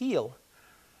Robert Peel,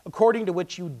 according to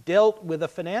which you dealt with a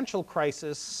financial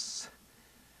crisis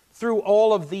through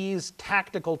all of these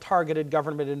tactical targeted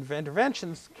government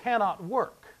interventions, cannot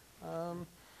work.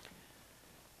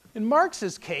 In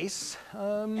Marx's case,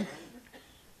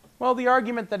 well, the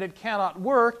argument that it cannot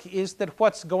work is that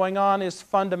what's going on is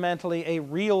fundamentally a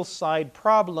real side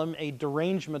problem, a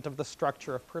derangement of the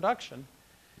structure of production.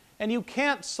 And you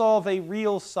can't solve a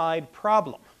real side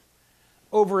problem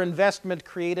over investment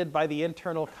created by the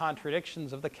internal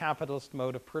contradictions of the capitalist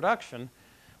mode of production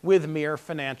with mere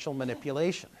financial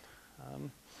manipulation.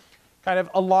 Kind of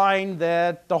a line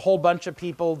that a whole bunch of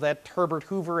people that Herbert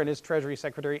Hoover and his Treasury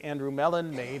Secretary Andrew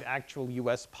Mellon made actual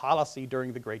US policy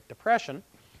during the Great Depression,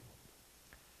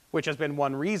 which has been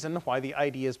one reason why the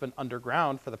idea has been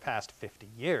underground for the past 50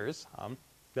 years,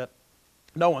 that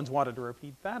no one's wanted to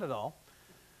repeat that at all,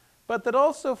 but that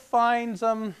also finds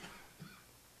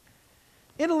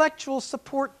intellectual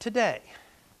support today.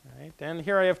 Right? And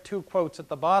here I have two quotes at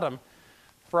the bottom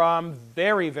from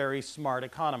very, very smart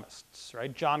economists.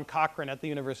 Right? John Cochrane at the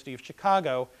University of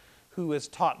Chicago, who has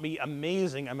taught me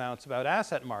amazing amounts about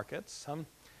asset markets,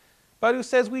 but who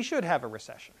says we should have a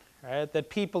recession. Right? That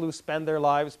people who spend their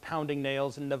lives pounding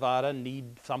nails in Nevada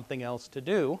need something else to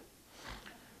do.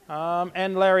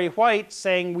 And Larry White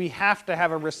saying we have to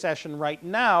have a recession right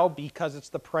now because it's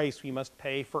the price we must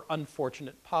pay for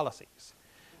unfortunate policies.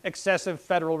 Excessive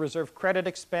Federal Reserve credit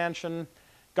expansion,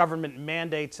 government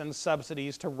mandates and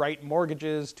subsidies to write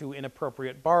mortgages to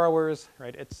inappropriate borrowers,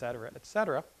 right, et cetera, et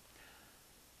cetera.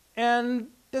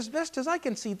 And as best as I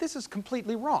can see, this is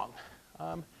completely wrong.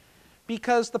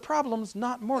 Because the problem's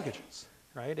not mortgages,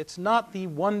 right? It's not the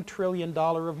 $1 trillion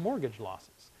of mortgage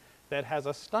losses that has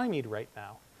us stymied right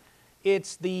now.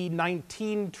 It's the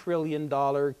 $19 trillion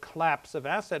collapse of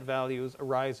asset values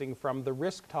arising from the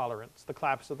risk tolerance, the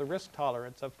collapse of the risk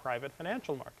tolerance of private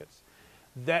financial markets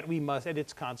that we must, and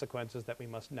its consequences that we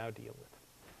must now deal with.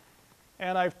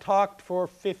 And I've talked for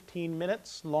 15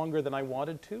 minutes, longer than I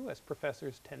wanted to, as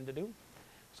professors tend to do.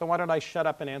 So why don't I shut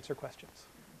up and answer questions?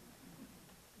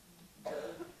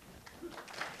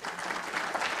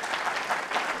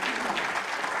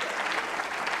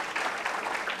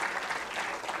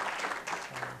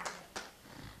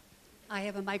 I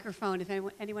have a microphone if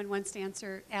anyone wants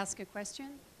to ask a question.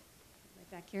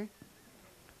 Right back here.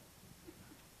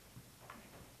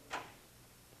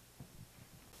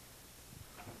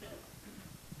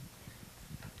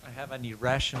 I have an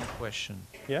irrational question.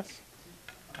 Yes?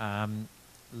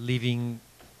 Leaving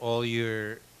all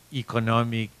your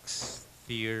economics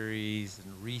theories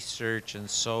and research and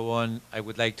so on, I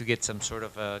would like to get some sort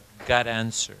of a gut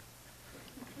answer.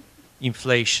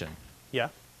 Inflation. Yeah.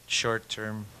 Short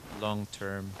term, long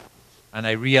term. And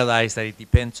I realize that it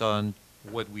depends on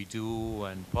what we do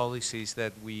and policies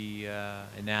that we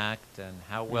enact and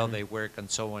how well they work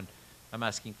and so on. I'm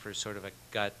asking for sort of a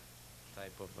gut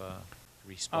type of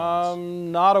response.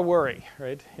 Not a worry,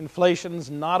 right? Inflation's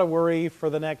not a worry for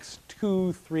the next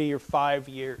 2, 3, or 5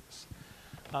 years.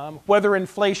 Whether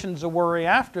inflation's a worry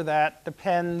after that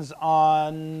depends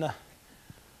on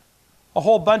a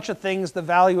whole bunch of things: the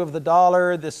value of the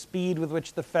dollar, the speed with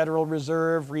which the Federal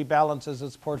Reserve rebalances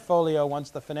its portfolio once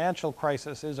the financial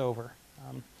crisis is over.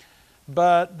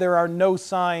 But there are no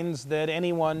signs that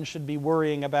anyone should be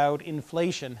worrying about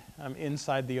inflation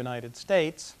inside the United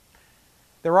States.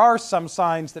 There are some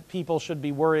signs that people should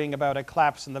be worrying about a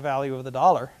collapse in the value of the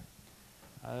dollar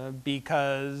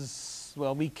because,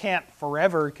 well, we can't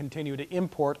forever continue to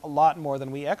import a lot more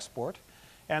than we export.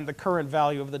 And the current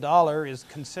value of the dollar is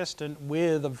consistent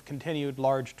with a continued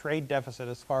large trade deficit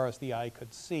as far as the eye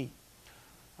could see.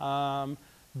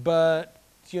 But,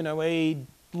 you know, a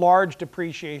large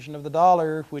depreciation of the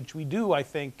dollar, which we do, I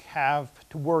think, have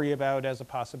to worry about as a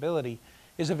possibility,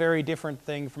 is a very different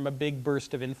thing from a big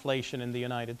burst of inflation in the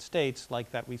United States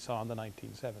like that we saw in the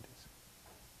 1970s.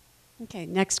 Okay,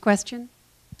 next question.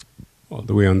 All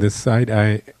the way on this side,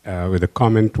 with the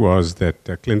comment was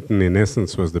that Clinton, in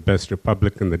essence, was the best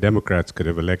Republican the Democrats could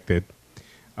have elected.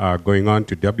 Going on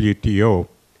to WTO,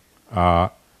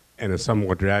 and a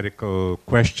somewhat radical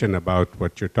question about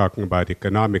what you're talking about,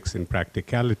 economics and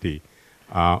practicality,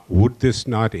 would this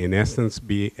not, in essence,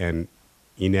 be an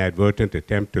inadvertent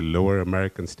attempt to lower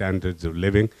American standards of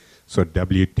living so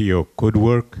WTO could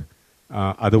work?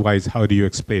 Otherwise, how do you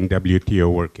explain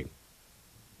WTO working?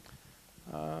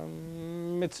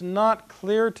 It's not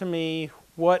clear to me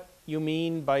what you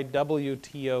mean by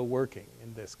WTO working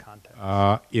in this context.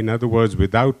 In other words,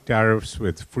 without tariffs,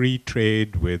 with free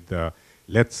trade, with,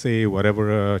 let's say,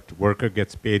 whatever a worker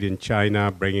gets paid in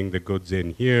China, bringing the goods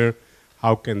in here,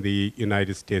 how can the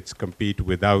United States compete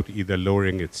without either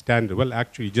lowering its standard? Well,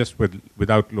 actually, just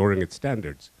without lowering its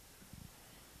standards.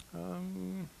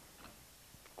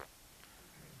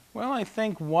 Well, I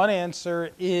think one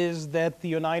answer is that the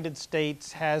United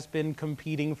States has been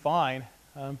competing fine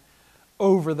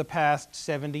over the past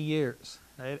 70 years,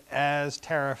 right, as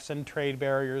tariffs and trade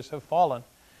barriers have fallen.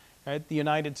 Right? The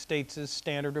United States'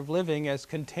 standard of living has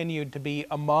continued to be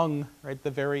among, right,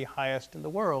 the very highest in the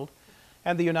world,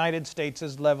 and the United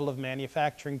States' level of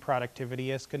manufacturing productivity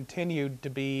has continued to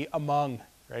be among,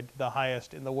 right, the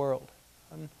highest in the world.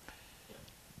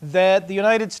 That the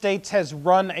United States has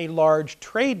run a large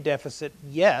trade deficit,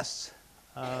 yes,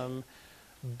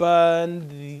 but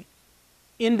the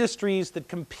industries that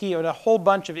compete, or a whole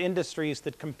bunch of industries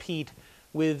that compete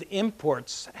with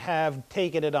imports have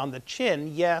taken it on the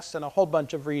chin, yes, and a whole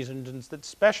bunch of reasons that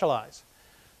specialize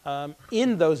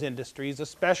in those industries,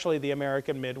 especially the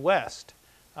American Midwest,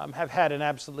 have had an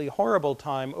absolutely horrible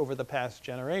time over the past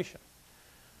generation.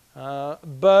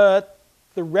 But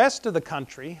the rest of the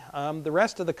country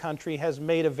has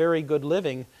made a very good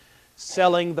living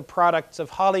selling the products of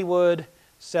Hollywood,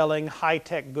 selling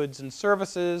high-tech goods and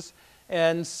services,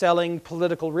 and selling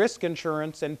political risk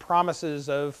insurance and promises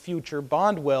of future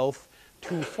bond wealth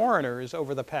to foreigners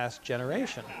over the past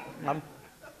generation.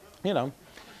 You know,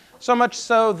 so much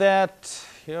so that,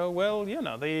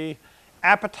 the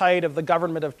appetite of the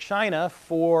government of China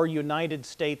for United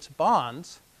States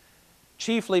bonds,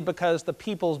 chiefly because the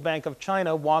People's Bank of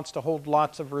China wants to hold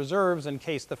lots of reserves in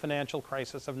case the financial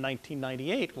crisis of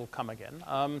 1998 will come again.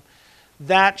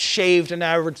 That shaved an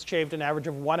average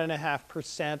of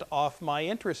 1.5% off my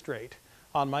interest rate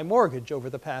on my mortgage over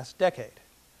the past decade.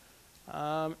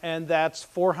 And that's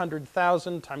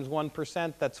 400,000 times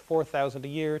 1%, that's 4,000 a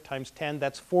year, times 10,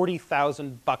 that's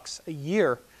 40,000 bucks a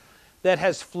year that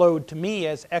has flowed to me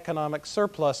as economic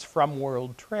surplus from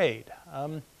world trade.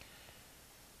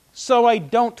 So I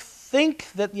don't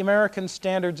think that the American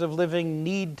standards of living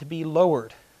need to be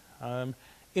lowered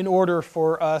in order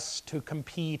for us to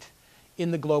compete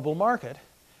in the global market.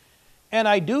 And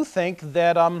I do think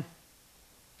that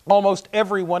almost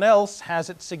everyone else has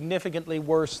it significantly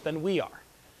worse than we are.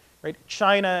 Right?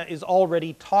 China is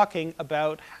already talking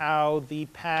about how the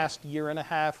past year and a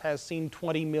half has seen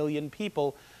 20 million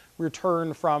people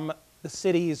return from the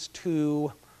cities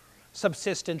to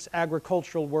subsistence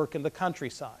agricultural work in the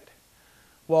countryside.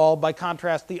 While by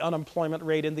contrast, the unemployment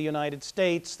rate in the United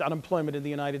States,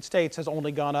 has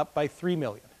only gone up by 3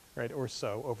 million, right, or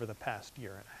so over the past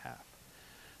year and a half.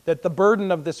 That the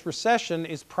burden of this recession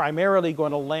is primarily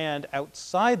going to land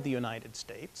outside the United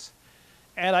States.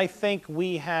 And I think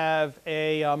we have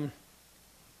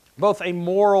both a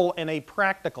moral and a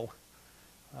practical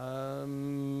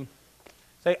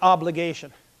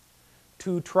obligation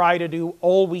to try to do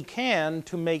all we can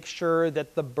to make sure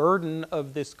that the burden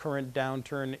of this current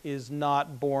downturn is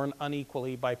not borne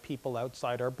unequally by people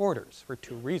outside our borders for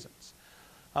two reasons.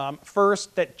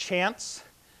 First, that chance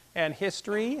and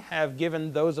history have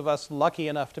given those of us lucky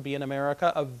enough to be in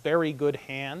America a very good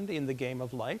hand in the game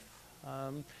of life.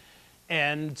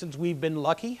 And since we've been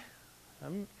lucky,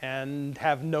 and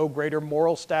have no greater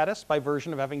moral status by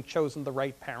virtue of having chosen the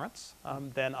right parents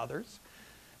than others.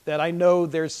 That I know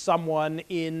there's someone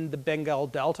in the Bengal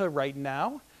Delta right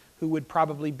now who would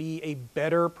probably be a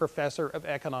better professor of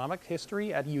economic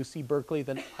history at UC Berkeley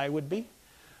than I would be,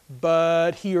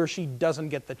 but he or she doesn't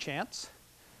get the chance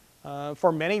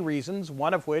for many reasons,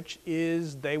 one of which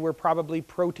is they were probably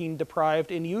protein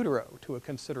deprived in utero to a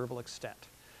considerable extent,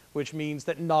 which means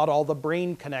that not all the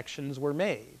brain connections were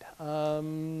made.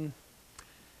 You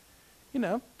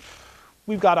know,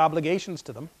 we've got obligations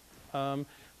to them.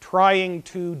 Trying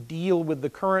to deal with the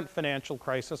current financial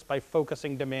crisis by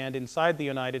focusing demand inside the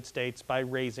United States by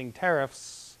raising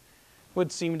tariffs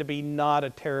would seem to be not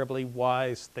a terribly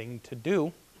wise thing to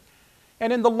do.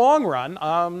 And in the long run,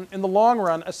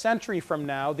 a century from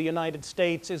now, the United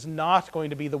States is not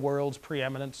going to be the world's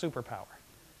preeminent superpower.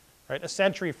 Right? A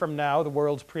century from now, the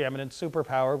world's preeminent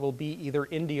superpower will be either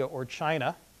India or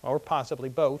China, or possibly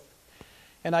both.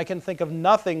 And I can think of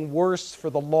nothing worse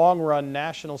for the long-run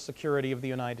national security of the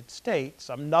United States,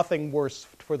 nothing worse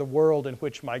for the world in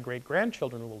which my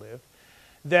great-grandchildren will live,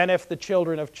 than if the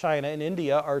children of China and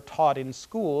India are taught in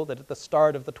school that at the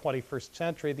start of the 21st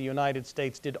century, the United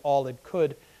States did all it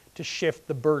could to shift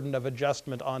the burden of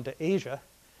adjustment onto Asia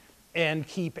and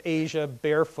keep Asia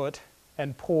barefoot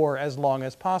and poor as long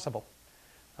as possible.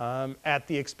 At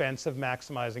the expense of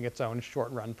maximizing its own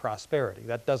short-run prosperity.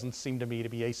 That doesn't seem to me to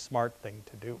be a smart thing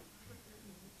to do.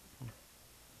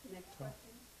 Next question.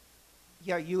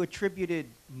 Yeah, you attributed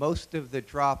most of the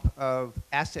drop of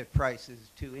asset prices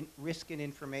to risk and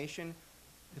information.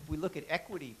 If we look at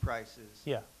equity prices,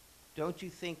 Yeah. don't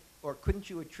you think, or couldn't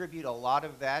you attribute a lot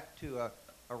of that to a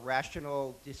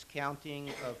rational discounting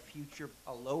of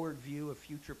a lowered view of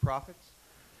future profits?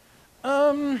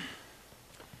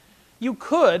 You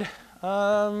could.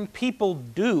 People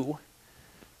do.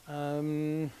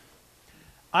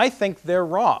 I think they're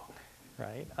wrong,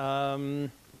 right?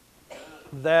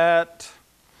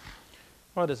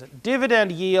 What is it?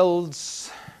 Dividend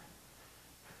yields,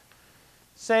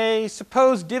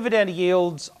 suppose dividend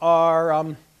yields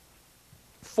are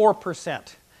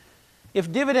 4%.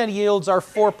 If dividend yields are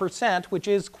 4%, which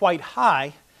is quite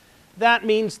high, that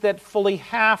means that fully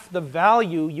half the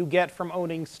value you get from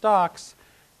owning stocks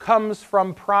comes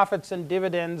from profits and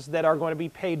dividends that are going to be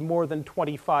paid more than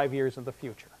 25 years in the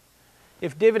future.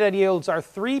 If dividend yields are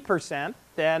 3%,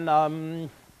 then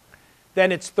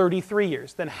it's 33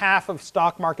 years. Then half of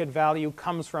stock market value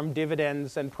comes from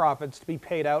dividends and profits to be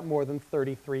paid out more than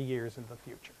 33 years in the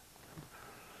future.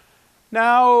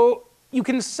 Now, you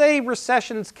can say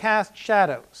recessions cast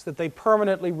shadows, that they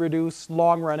permanently reduce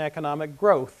long-run economic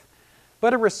growth,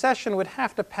 but a recession would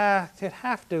have to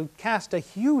cast a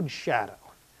huge shadow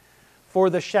for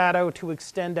the shadow to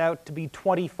extend out to be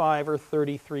 25 or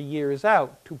 33 years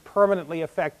out, to permanently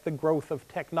affect the growth of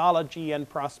technology and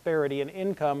prosperity and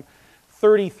income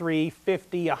 33,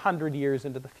 50, 100 years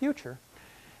into the future.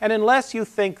 And unless you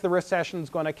think the recession is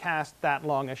going to cast that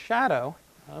long a shadow,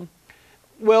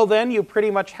 well, then you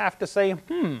pretty much have to say,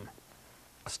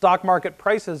 stock market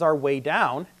prices are way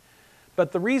down,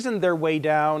 but the reason they're way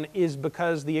down is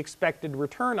because the expected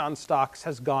return on stocks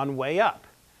has gone way up,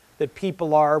 that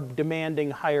people are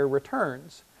demanding higher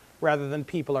returns rather than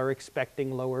people are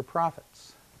expecting lower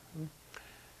profits.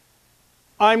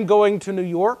 I'm going to New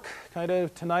York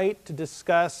tonight to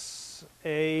discuss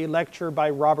a lecture by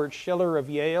Robert Schiller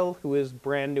of Yale, who is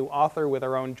brand new author with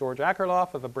our own George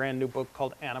Akerlof of a brand new book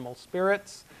called Animal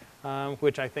Spirits,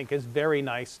 which I think is very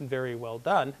nice and very well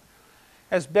done.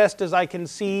 As best as I can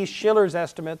see, Schiller's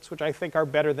estimates, which I think are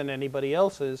better than anybody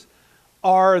else's,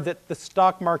 are that the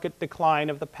stock market decline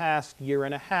of the past year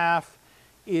and a half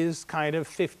is kind of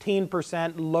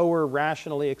 15% lower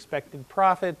rationally expected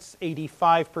profits,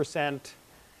 85%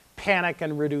 panic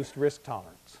and reduced risk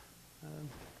tolerance.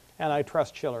 And I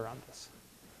trust Schiller on this.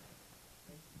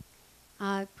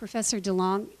 Professor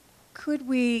DeLong, could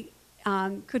we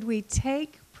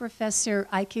take Professor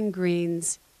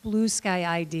Eichengreen's blue sky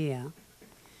idea,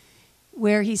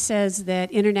 where he says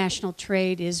that international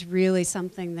trade is really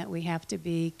something that we have to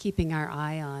be keeping our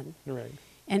eye on? Right.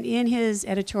 And in his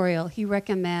editorial, he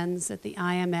recommends that the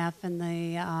IMF and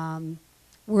the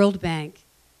World Bank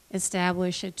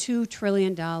establish a $2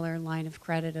 trillion line of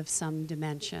credit of some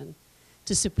dimension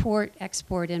to support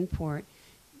export-import.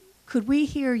 Could we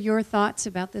hear your thoughts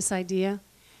about this idea?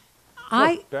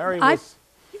 Barry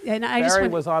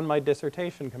was on my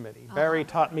dissertation committee. Barry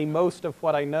taught me most of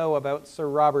what I know about Sir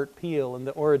Robert Peel and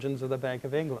the origins of the Bank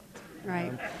of England.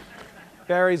 Right.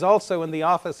 Barry's also in the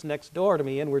office next door to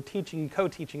me, and we're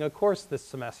co-teaching a course this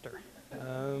semester.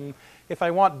 If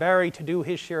I want Barry to do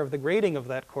his share of the grading of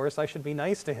that course, I should be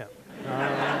nice to him.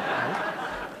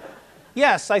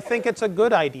 Yes, I think it's a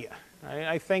good idea.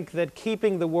 I think that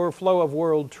keeping the flow of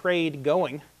world trade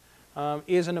going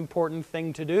is an important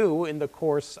thing to do in the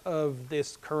course of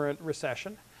this current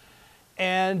recession.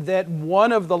 And that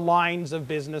one of the lines of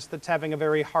business that's having a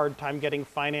very hard time getting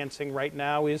financing right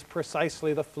now is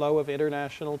precisely the flow of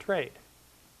international trade.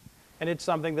 And it's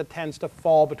something that tends to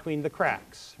fall between the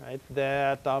cracks, right?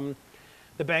 That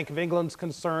the Bank of England's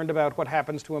concerned about what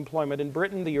happens to employment in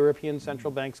Britain. The European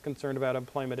Central Bank's concerned about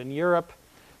employment in Europe.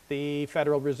 The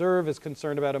Federal Reserve is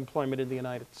concerned about employment in the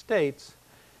United States.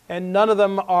 And none of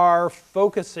them are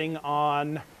focusing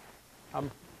on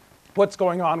what's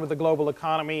going on with the global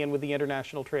economy and with the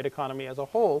international trade economy as a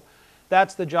whole.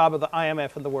 That's the job of the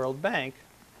IMF and the World Bank.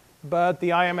 But the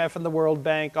IMF and the World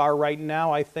Bank are right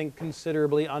now, I think,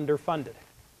 considerably underfunded.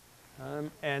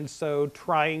 And so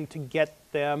trying to get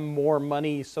them more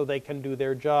money so they can do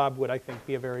their job would, I think,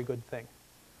 be a very good thing.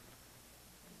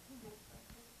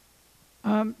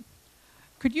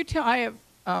 Could you tell, I have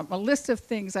a list of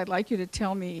things I'd like you to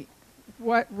tell me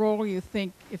what role you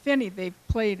think, if any, they've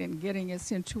played in getting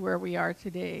us into where we are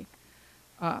today.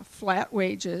 Flat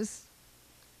wages,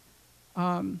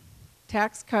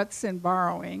 tax cuts and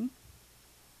borrowing,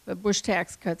 the Bush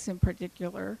tax cuts in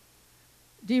particular,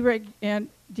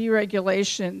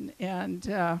 deregulation,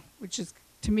 and which is,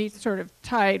 to me, sort of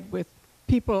tied with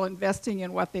people investing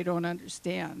in what they don't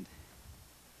understand.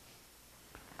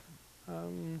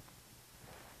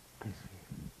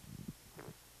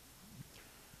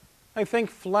 I think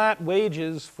flat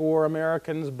wages for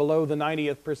Americans below the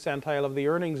 90th percentile of the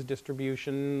earnings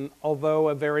distribution, although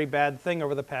a very bad thing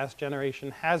over the past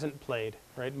generation, hasn't played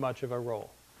much of a role.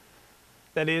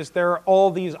 That is, there are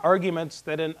all these arguments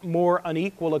that a more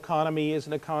unequal economy is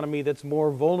an economy that's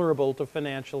more vulnerable to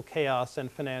financial chaos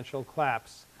and financial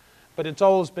collapse. But it's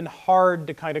always been hard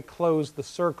to kind of close the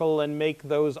circle and make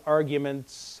those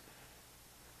arguments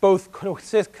both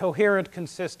coherent,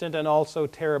 consistent, and also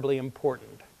terribly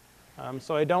important.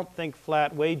 So I don't think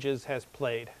flat wages has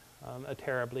played a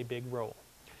terribly big role.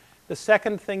 The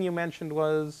second thing you mentioned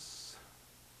was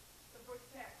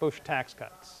Bush tax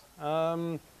cuts.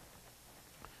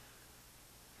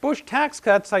 Bush tax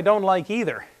cuts I don't like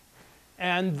either.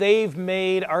 And they've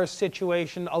made our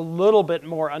situation a little bit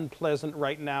more unpleasant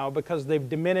right now because they've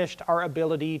diminished our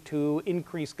ability to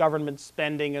increase government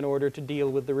spending in order to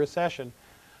deal with the recession.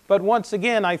 But once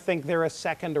again, I think they're a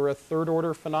second or a third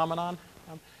order phenomenon.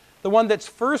 The one that's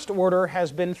first order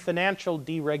has been financial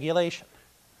deregulation.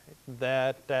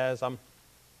 That, as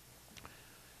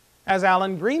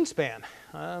Alan Greenspan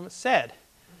said,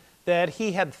 that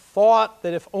he had thought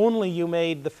that if only you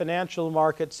made the financial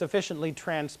market sufficiently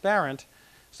transparent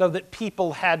so that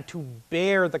people had to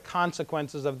bear the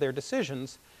consequences of their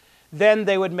decisions, then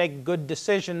they would make good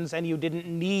decisions and you didn't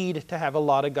need to have a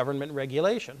lot of government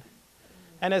regulation.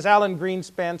 And as Alan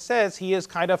Greenspan says, he is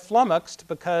kind of flummoxed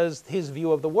because his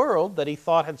view of the world that he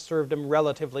thought had served him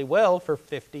relatively well for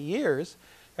 50 years,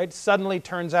 suddenly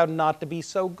turns out not to be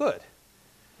so good.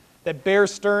 That Bear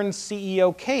Stearns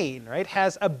CEO Kane,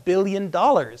 has $1 billion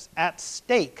at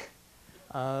stake.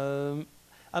 An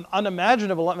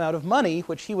unimaginable amount of money,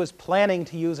 which he was planning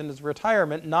to use in his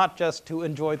retirement, not just to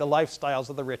enjoy the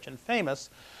lifestyles of the rich and famous,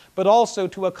 but also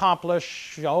to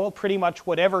accomplish pretty much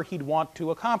whatever he'd want to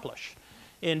accomplish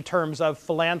in terms of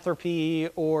philanthropy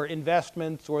or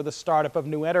investments or the startup of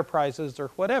new enterprises or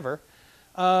whatever.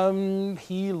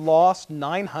 He lost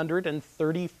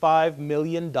 $935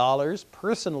 million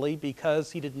personally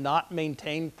because he did not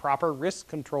maintain proper risk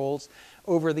controls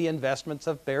over the investments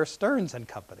of Bear Stearns and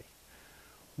Company.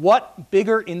 What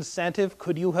bigger incentive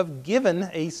could you have given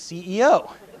a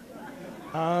CEO?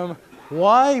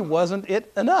 Why wasn't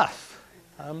it enough?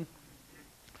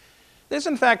 This,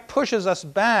 in fact, pushes us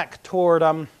back toward,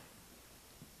 a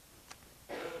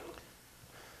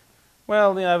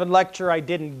lecture I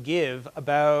didn't give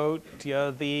about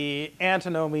the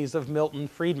antinomies of Milton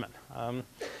Friedman.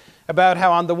 About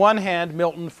how, on the one hand,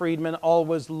 Milton Friedman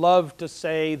always loved to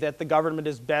say that the government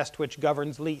is best which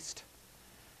governs least,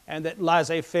 and that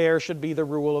laissez-faire should be the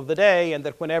rule of the day, and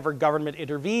that whenever government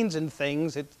intervenes in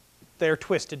things, they're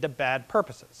twisted to bad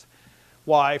purposes.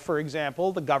 Why, for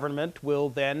example, the government will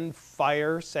then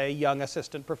fire, say, young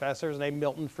assistant professors named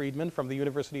Milton Friedman from the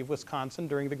University of Wisconsin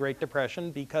during the Great Depression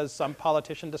because some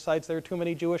politician decides there are too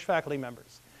many Jewish faculty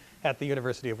members at the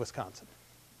University of Wisconsin.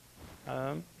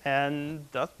 Uncle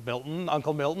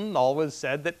Milton always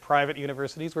said that private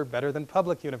universities were better than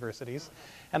public universities,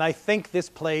 and I think this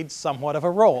played somewhat of a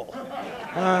role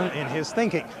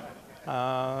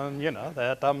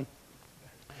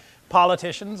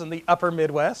politicians in the upper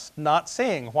Midwest not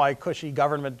seeing why cushy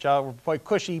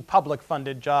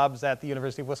public-funded jobs at the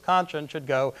University of Wisconsin should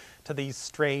go to these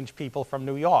strange people from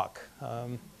New York,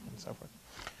 and so forth.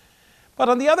 But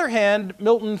on the other hand,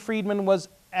 Milton Friedman was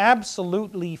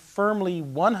absolutely, firmly,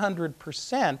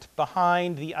 100%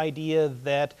 behind the idea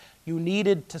that you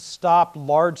needed to stop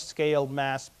large-scale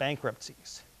mass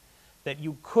bankruptcies, that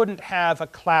you couldn't have a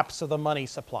collapse of the money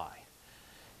supply,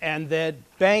 and that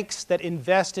banks that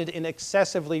invested in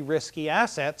excessively risky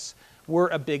assets were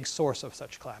a big source of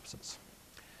such collapses.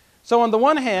 So on the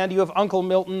one hand, you have Uncle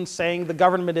Milton saying the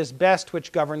government is best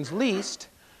which governs least.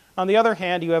 On the other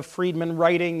hand, you have Friedman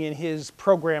writing in his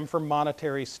Program for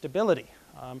Monetary Stability,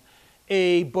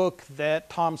 a book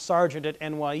that Tom Sargent at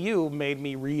NYU made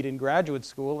me read in graduate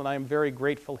school, and I am very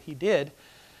grateful he did,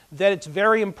 that it's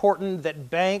very important that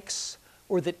banks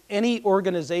or that any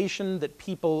organization that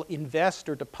people invest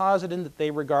or deposit in that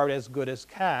they regard as good as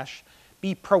cash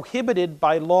be prohibited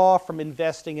by law from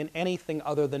investing in anything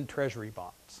other than treasury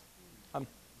bonds.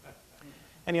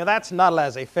 And that's not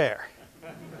laissez-faire,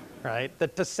 right?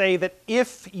 That to say that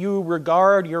if you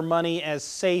regard your money as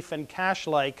safe and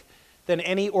cash-like, then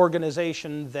any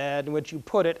organization that in which you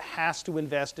put it has to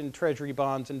invest in treasury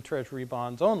bonds and treasury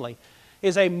bonds only,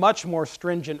 is a much more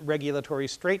stringent regulatory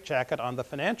straitjacket on the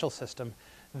financial system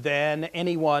than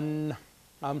anyone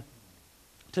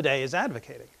today is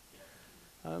advocating.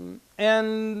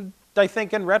 And I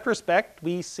think in retrospect,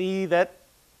 we see that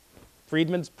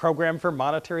Friedman's Program for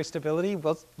Monetary Stability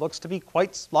looks to be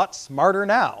quite a lot smarter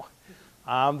now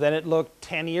than it looked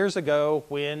 10 years ago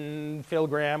when Phil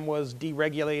Gramm was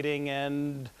deregulating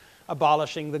and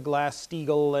abolishing the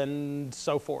Glass-Steagall and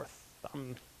so forth.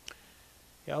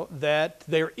 That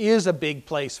there is a big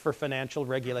place for financial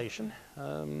regulation,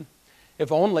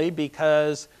 if only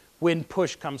because when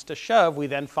push comes to shove, we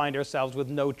then find ourselves with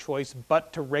no choice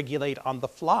but to regulate on the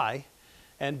fly,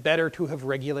 and better to have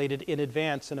regulated in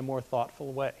advance in a more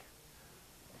thoughtful way.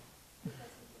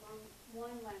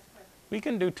 One last question. We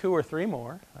can do 2 or 3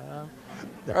 more.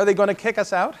 Are they going to kick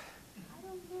us out? I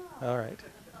don't know. All right.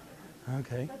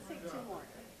 Okay. Let's take 2 more.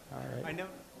 All right. I know.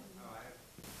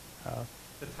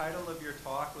 The title of your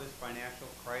talk was Financial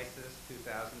Crisis 2007-2009.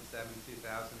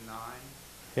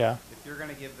 Yeah. If you're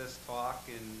going to give this talk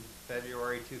in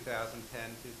February 2010,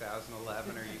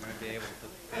 2011, are you going to be able to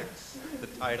fix the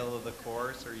title of the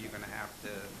course, or are you going to have to?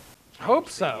 Hope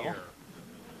so.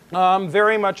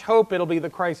 Very much hope it'll be the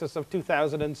crisis of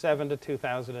 2007 to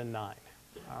 2009.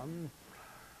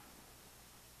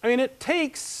 I mean, it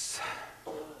takes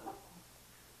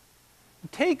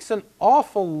an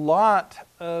awful lot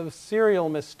of serial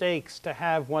mistakes to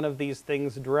have one of these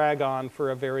things drag on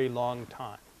for a very long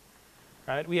time.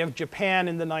 Right? We have Japan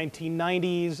in the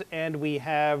 1990s, and we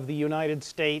have the United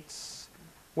States,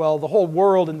 well, the whole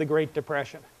world in the Great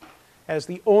Depression, as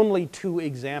the only 2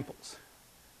 examples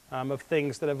of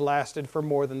things that have lasted for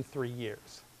more than 3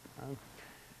 years.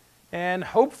 And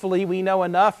hopefully we know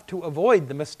enough to avoid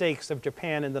the mistakes of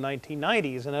Japan in the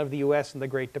 1990s and of the US in the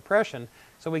Great Depression,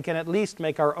 so we can at least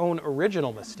make our own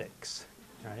original mistakes.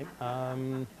 Right?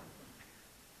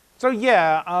 So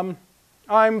yeah,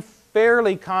 I'm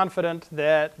fairly confident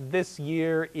that this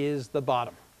year is the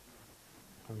bottom.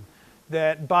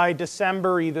 That by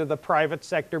December, either the private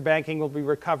sector banking will be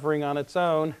recovering on its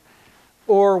own,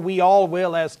 or we all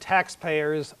will, as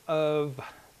taxpayers of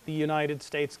the United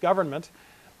States government,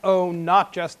 own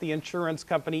not just the insurance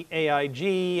company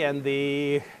AIG and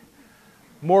the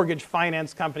mortgage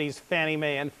finance companies Fannie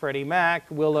Mae and Freddie Mac,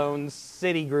 will own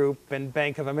Citigroup and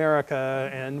Bank of America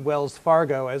and Wells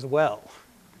Fargo as well.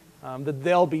 That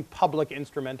they'll be public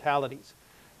instrumentalities,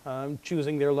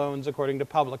 choosing their loans according to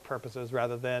public purposes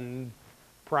rather than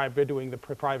doing the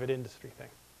private industry thing.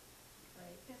 Right.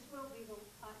 This will be there'll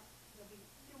be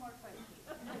 2 more questions.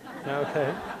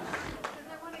 Okay. Because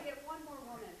I want to get one more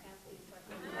woman asking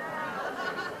questions.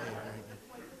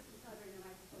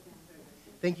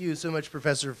 Thank you so much,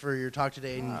 Professor, for your talk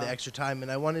today and the extra time.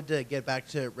 And I wanted to get back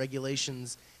to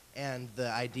regulations and the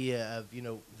idea of,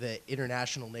 the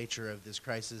international nature of this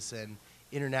crisis and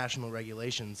international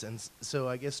regulations. And so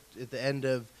I guess at the end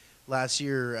of last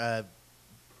year,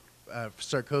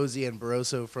 Sarkozy and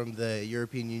Barroso from the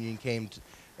European Union came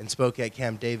and spoke at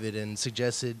Camp David and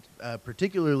suggested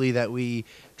particularly that we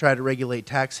try to regulate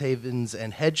tax havens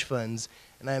and hedge funds.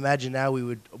 And I imagine now we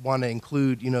would want to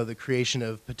include, the creation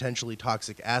of potentially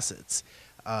toxic assets,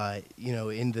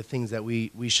 in the things that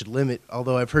we should limit.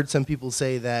 Although I've heard some people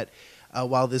say that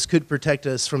while this could protect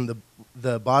us from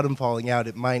the bottom falling out,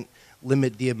 it might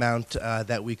limit the amount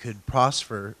that we could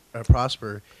prosper.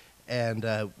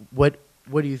 And what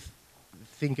do you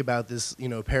think about this,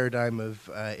 paradigm of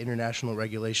international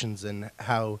regulations and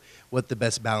what the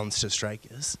best balance to strike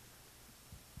is?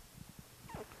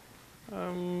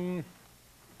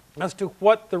 As to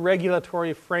what the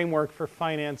regulatory framework for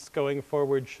finance going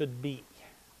forward should be.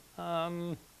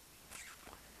 Let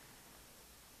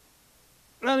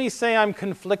me say I'm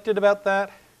conflicted about that,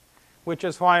 which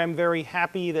is why I'm very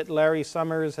happy that Larry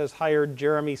Summers has hired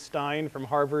Jeremy Stein from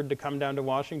Harvard to come down to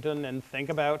Washington and think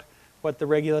about what the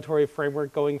regulatory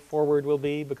framework going forward will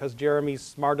be, because Jeremy's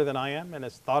smarter than I am and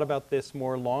has thought about this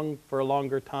for a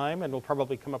longer time and will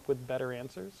probably come up with better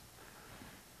answers.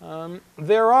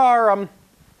 There are,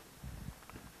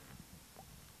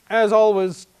 as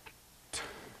always,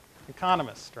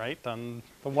 economists, right? On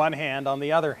the one hand, on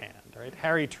the other hand, right?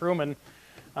 Harry Truman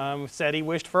said he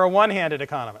wished for a one-handed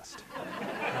economist.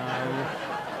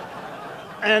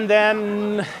 And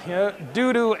then,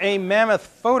 due to a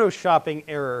mammoth photoshopping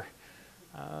error,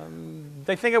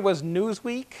 they think it was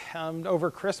Newsweek over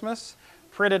Christmas,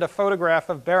 printed a photograph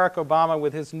of Barack Obama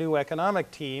with his new economic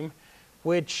team,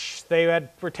 which they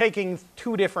were taking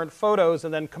two different photos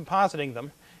and then compositing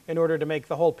them in order to make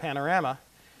the whole panorama.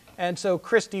 And so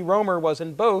Christy Romer was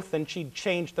in both, and she'd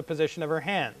changed the position of her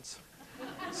hands.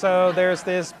 So there's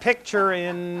this picture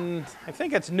in, I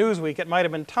think it's Newsweek, it might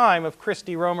have been Time, of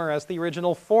Christy Romer as the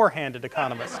original four-handed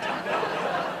economist.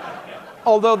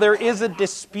 Although there is a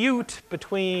dispute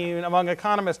among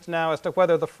economists now as to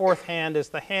whether the fourth hand is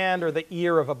the hand or the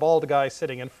ear of a bald guy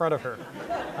sitting in front of her.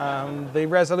 The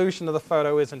resolution of the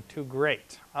photo isn't too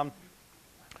great.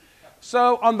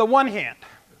 So on the one hand,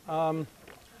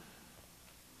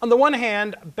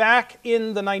 back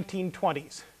in the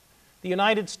 1920s, the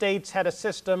United States had a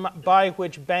system by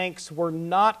which banks were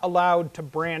not allowed to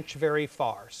branch very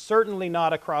far, certainly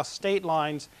not across state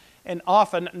lines, and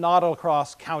often not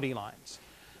across county lines,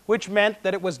 which meant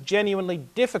that it was genuinely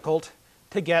difficult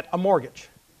to get a mortgage,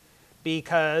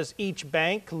 because each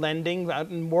bank lending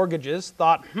out mortgages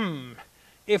thought,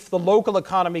 if the local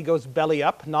economy goes belly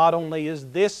up, not only is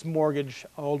this mortgage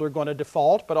holder going to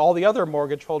default, but all the other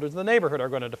mortgage holders in the neighborhood are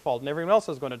going to default, and everyone else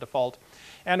is going to default,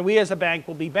 and we as a bank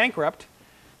will be bankrupt.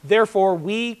 Therefore,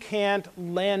 we can't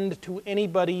lend to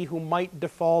anybody who might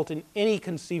default in any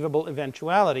conceivable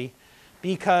eventuality,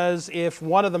 because if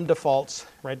one of them defaults,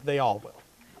 right, they all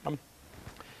will.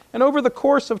 And over the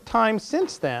course of time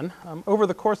since then,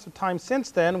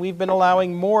 we've been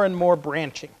allowing more and more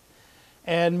branching,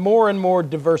 and more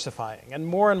diversifying, and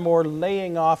more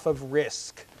laying off of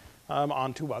risk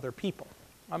onto other people.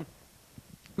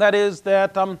 That is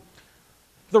that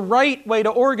the right way to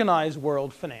organize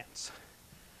world finance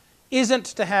isn't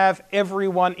to have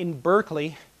everyone in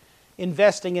Berkeley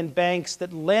investing in banks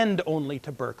that lend only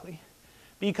to Berkeley,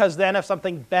 because then if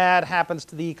something bad happens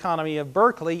to the economy of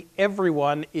Berkeley,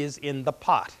 everyone is in the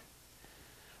pot.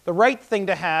 The right thing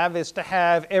to have is to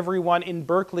have everyone in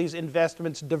Berkeley's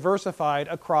investments diversified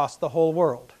across the whole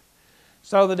world,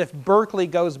 so that if Berkeley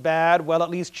goes bad, well, at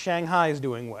least Shanghai's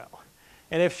doing well.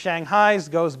 And if Shanghai's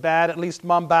goes bad, at least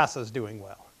Mombasa's doing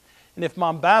well. And if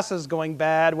Mombasa's going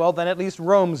bad, well, then at least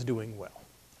Rome's doing well.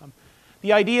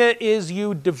 The idea is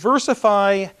you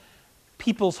diversify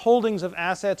people's holdings of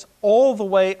assets all the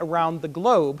way around the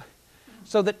globe,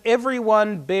 so that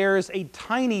everyone bears a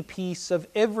tiny piece of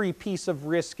every piece of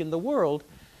risk in the world.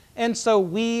 And so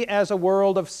we, as a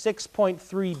world of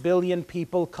 6.3 billion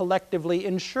people, collectively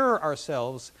insure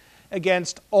ourselves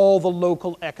against all the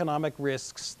local economic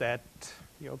risks that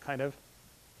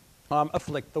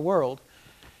afflict the world.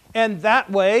 And that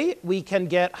way, we can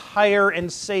get higher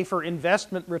and safer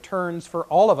investment returns for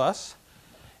all of us,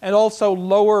 and also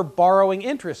lower borrowing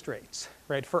interest rates,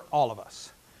 right, for all of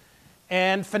us.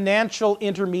 And financial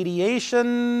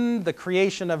intermediation, the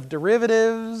creation of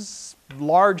derivatives,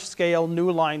 large-scale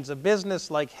new lines of business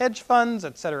like hedge funds,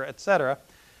 et cetera,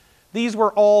 these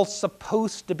were all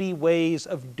supposed to be ways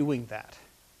of doing that,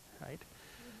 right?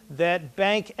 That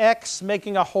Bank X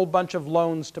making a whole bunch of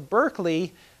loans to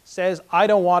Berkeley says, I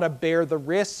don't want to bear the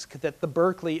risk that the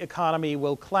Berkeley economy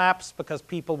will collapse because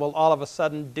people will all of a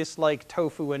sudden dislike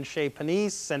tofu and chez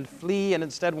panisse and flee and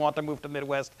instead want to move to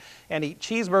Midwest and eat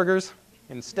cheeseburgers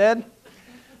instead.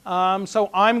 So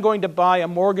I'm going to buy a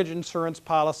mortgage insurance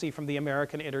policy from the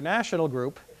American International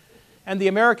Group. And the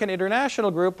American International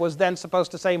Group was then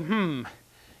supposed to say,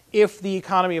 if the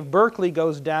economy of Berkeley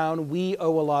goes down, we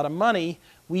owe a lot of money.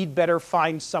 We'd better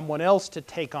find someone else to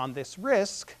take on this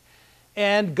risk,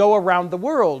 and go around the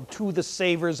world to the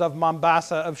savers of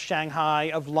Mombasa, of Shanghai,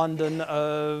 of London,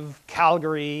 of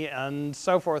Calgary, and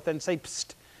so forth, and say,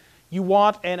 psst, you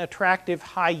want an attractive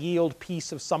high-yield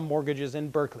piece of some mortgages in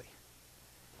Berkeley.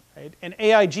 right? And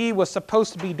AIG was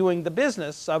supposed to be doing the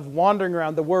business of wandering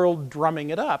around the world drumming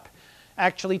it up,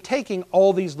 actually taking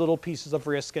all these little pieces of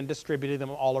risk and distributing them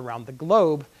all around the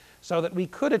globe so that we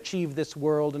could achieve this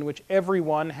world in which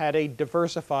everyone had a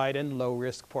diversified and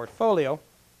low-risk portfolio.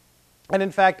 And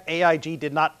in fact, AIG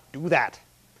did not do that,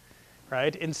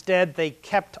 right? Instead, they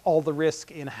kept all the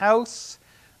risk in-house,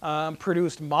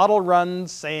 produced model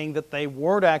runs saying that they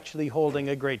weren't actually holding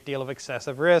a great deal of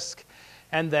excessive risk.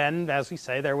 And then, as we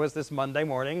say, there was this Monday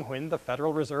morning when the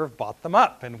Federal Reserve bought them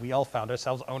up, and we all found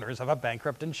ourselves owners of a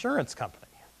bankrupt insurance company.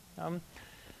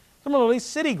 Similarly,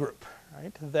 Citigroup,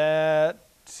 right? That,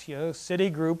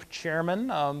 Citigroup chairman,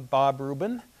 Bob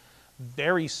Rubin,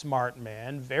 very smart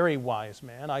man, very wise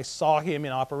man. I saw him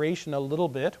in operation a little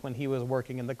bit when he was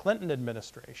working in the Clinton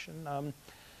administration.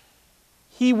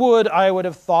 He would, I would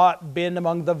have thought, been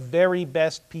among the very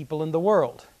best people in the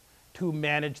world to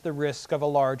manage the risk of a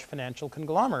large financial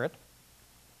conglomerate.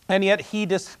 And yet he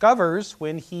discovers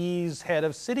when he's head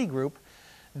of Citigroup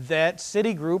that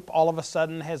Citigroup all of a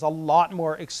sudden has a lot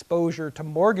more exposure to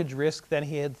mortgage risk than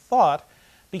he had thought,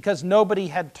 because nobody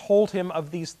had told him of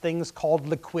these things called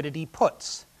liquidity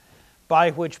puts,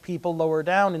 by which people lower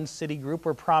down in Citigroup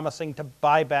were promising to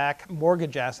buy back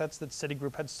mortgage assets that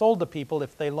Citigroup had sold to people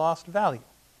if they lost value.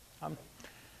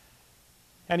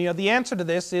 And the answer to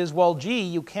this is, well, gee,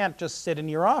 you can't just sit in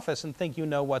your office and think you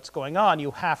know what's going on.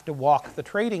 You have to walk the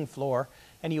trading floor,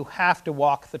 and you have to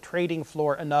walk the trading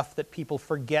floor enough that people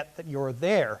forget that you're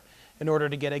there in order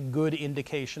to get a good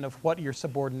indication of what your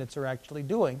subordinates are actually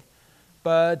doing.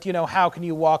 But, how can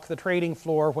you walk the trading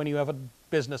floor when you have a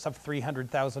business of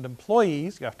 300,000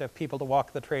 employees? You have to have people to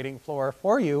walk the trading floor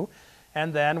for you.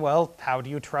 And then, well, how do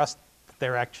you trust that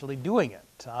they're actually doing it?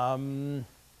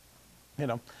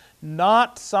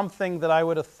 Not something that I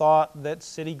would have thought that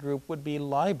Citigroup would be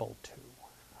liable to.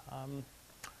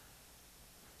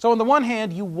 So on the one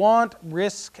hand, you want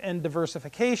risk and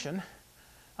diversification.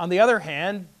 On the other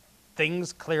hand,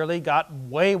 things clearly got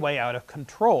way, way out of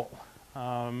control.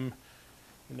 Now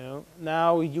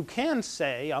you can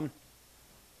say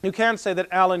that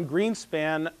Alan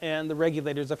Greenspan and the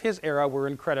regulators of his era were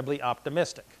incredibly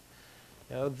optimistic.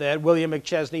 That William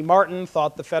McChesney Martin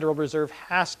thought the Federal Reserve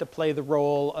has to play the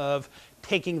role of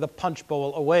taking the punch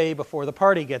bowl away before the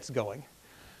party gets going.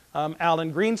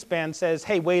 Alan Greenspan says,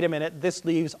 hey, wait a minute, this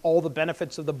leaves all the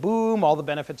benefits of the boom, all the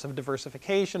benefits of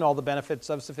diversification, all the benefits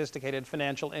of sophisticated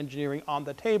financial engineering on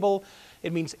the table.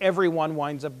 It means everyone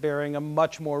winds up bearing a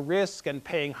much more risk and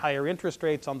paying higher interest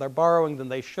rates on their borrowing than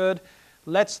they should.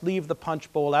 Let's leave the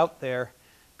punch bowl out there,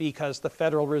 because the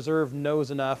Federal Reserve knows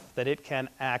enough that it can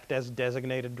act as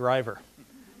designated driver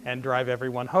and drive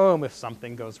everyone home if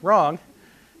something goes wrong.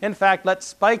 In fact, let's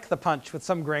spike the punch with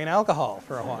some grain alcohol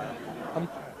for a while.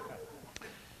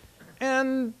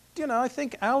 And, I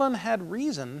think Alan had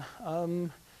reason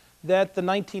that the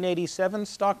 1987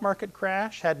 stock market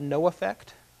crash had no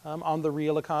effect on the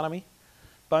real economy.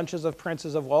 Bunches of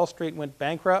princes of Wall Street went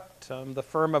bankrupt. The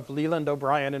firm of Leland,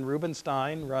 O'Brien, and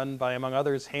Rubenstein, run by, among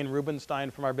others, Hayne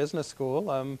Rubenstein from our business school,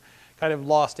 kind of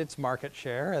lost its market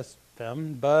share as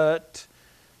them. But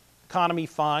economy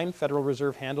fine, Federal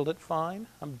Reserve handled it fine.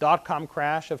 Dot-com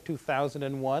crash of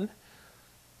 2001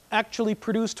 actually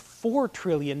produced $4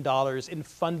 trillion in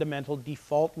fundamental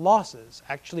default losses.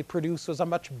 Actually was a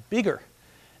much bigger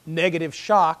negative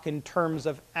shock in terms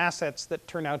of assets that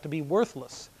turn out to be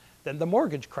worthless than the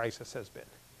mortgage crisis has been.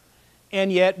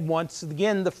 And yet, once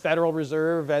again, the Federal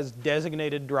Reserve, as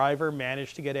designated driver,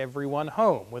 managed to get everyone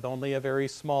home with only a very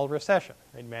small recession.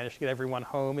 They managed to get everyone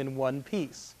home in one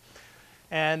piece.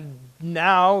 And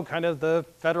now, kind of the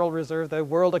Federal Reserve, the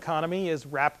world economy is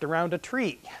wrapped around a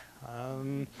tree,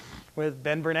 with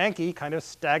Ben Bernanke kind of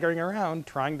staggering around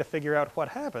trying to figure out what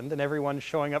happened, and everyone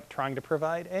showing up trying to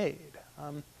provide aid.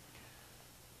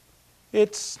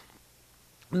 It's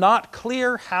not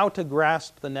clear how to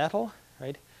grasp the nettle,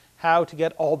 right? How to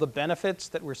get all the benefits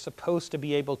that we're supposed to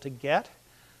be able to get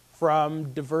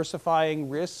from diversifying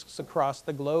risks across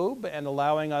the globe and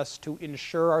allowing us to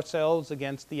insure ourselves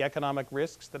against the economic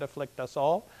risks that afflict us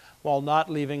all, while not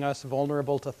leaving us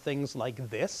vulnerable to things like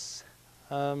this.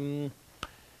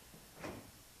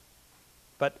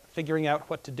 But figuring out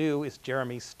what to do is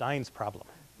Jeremy Stein's problem,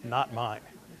 not mine.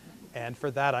 And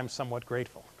for that, I'm somewhat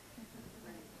grateful.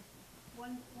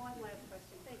 One last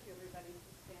question. Thank you, everybody, for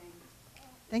staying.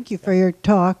 Thank you for your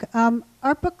talk.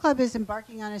 Our book club is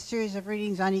embarking on a series of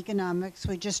readings on economics.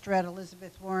 We just read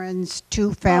Elizabeth Warren's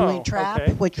Two-Family Trap,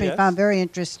 okay. which we found very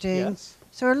interesting. Yes.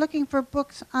 So we're looking for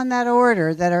books on that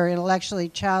order that are intellectually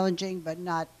challenging but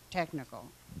not technical.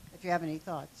 If you have any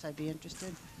thoughts, I'd be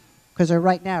interested, because we're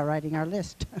right now writing our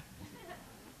list.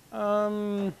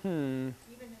 Even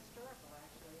historical,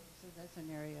 actually, so that's an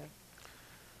area.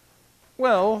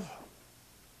 Well,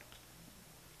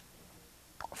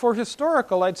 for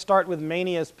historical, I'd start with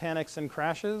Manias, Panics, and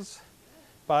Crashes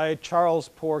by Charles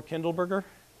Poor Kindleberger,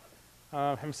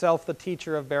 himself the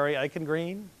teacher of Barry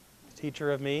Eichengreen,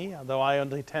 teacher of me, although I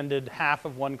only attended half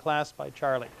of one class by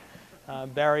Charlie.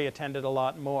 Barry attended a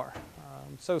lot more.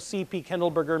 So C.P.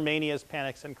 Kindleberger, Manias,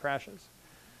 Panics, and Crashes.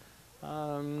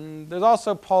 There's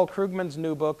also Paul Krugman's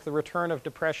new book, The Return of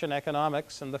Depression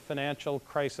Economics and the Financial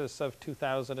Crisis of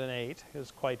 2008, is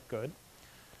quite good.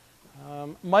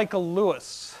 Michael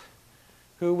Lewis,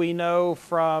 who we know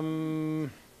from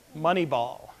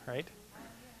Moneyball, right?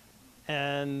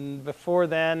 And before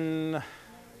then,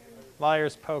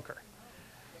 Liar's Poker.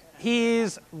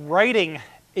 He's writing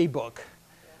a book,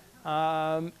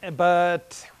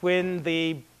 but when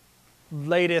the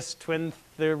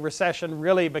recession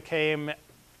really became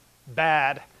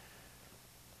bad,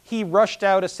 he rushed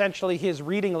out essentially his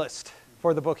reading list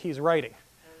for the book he's writing,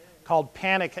 called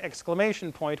Panic!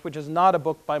 Exclamation Point, which is not a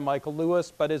book by Michael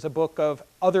Lewis, but is a book of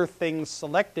other things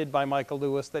selected by Michael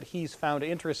Lewis that he's found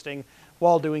interesting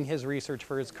while doing his research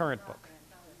for his current book.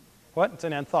 What? It's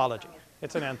an anthology.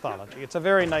 It's an anthology. It's a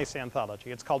very nice anthology.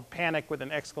 It's called Panic! With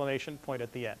an exclamation point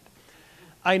at the end.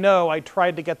 I know I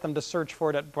tried to get them to search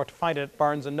for it, to find it at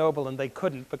Barnes & Noble, and they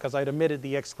couldn't because I'd omitted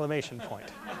the exclamation point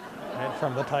right,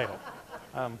 from the title.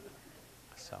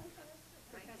 Professor,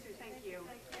 thank you.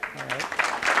 All right.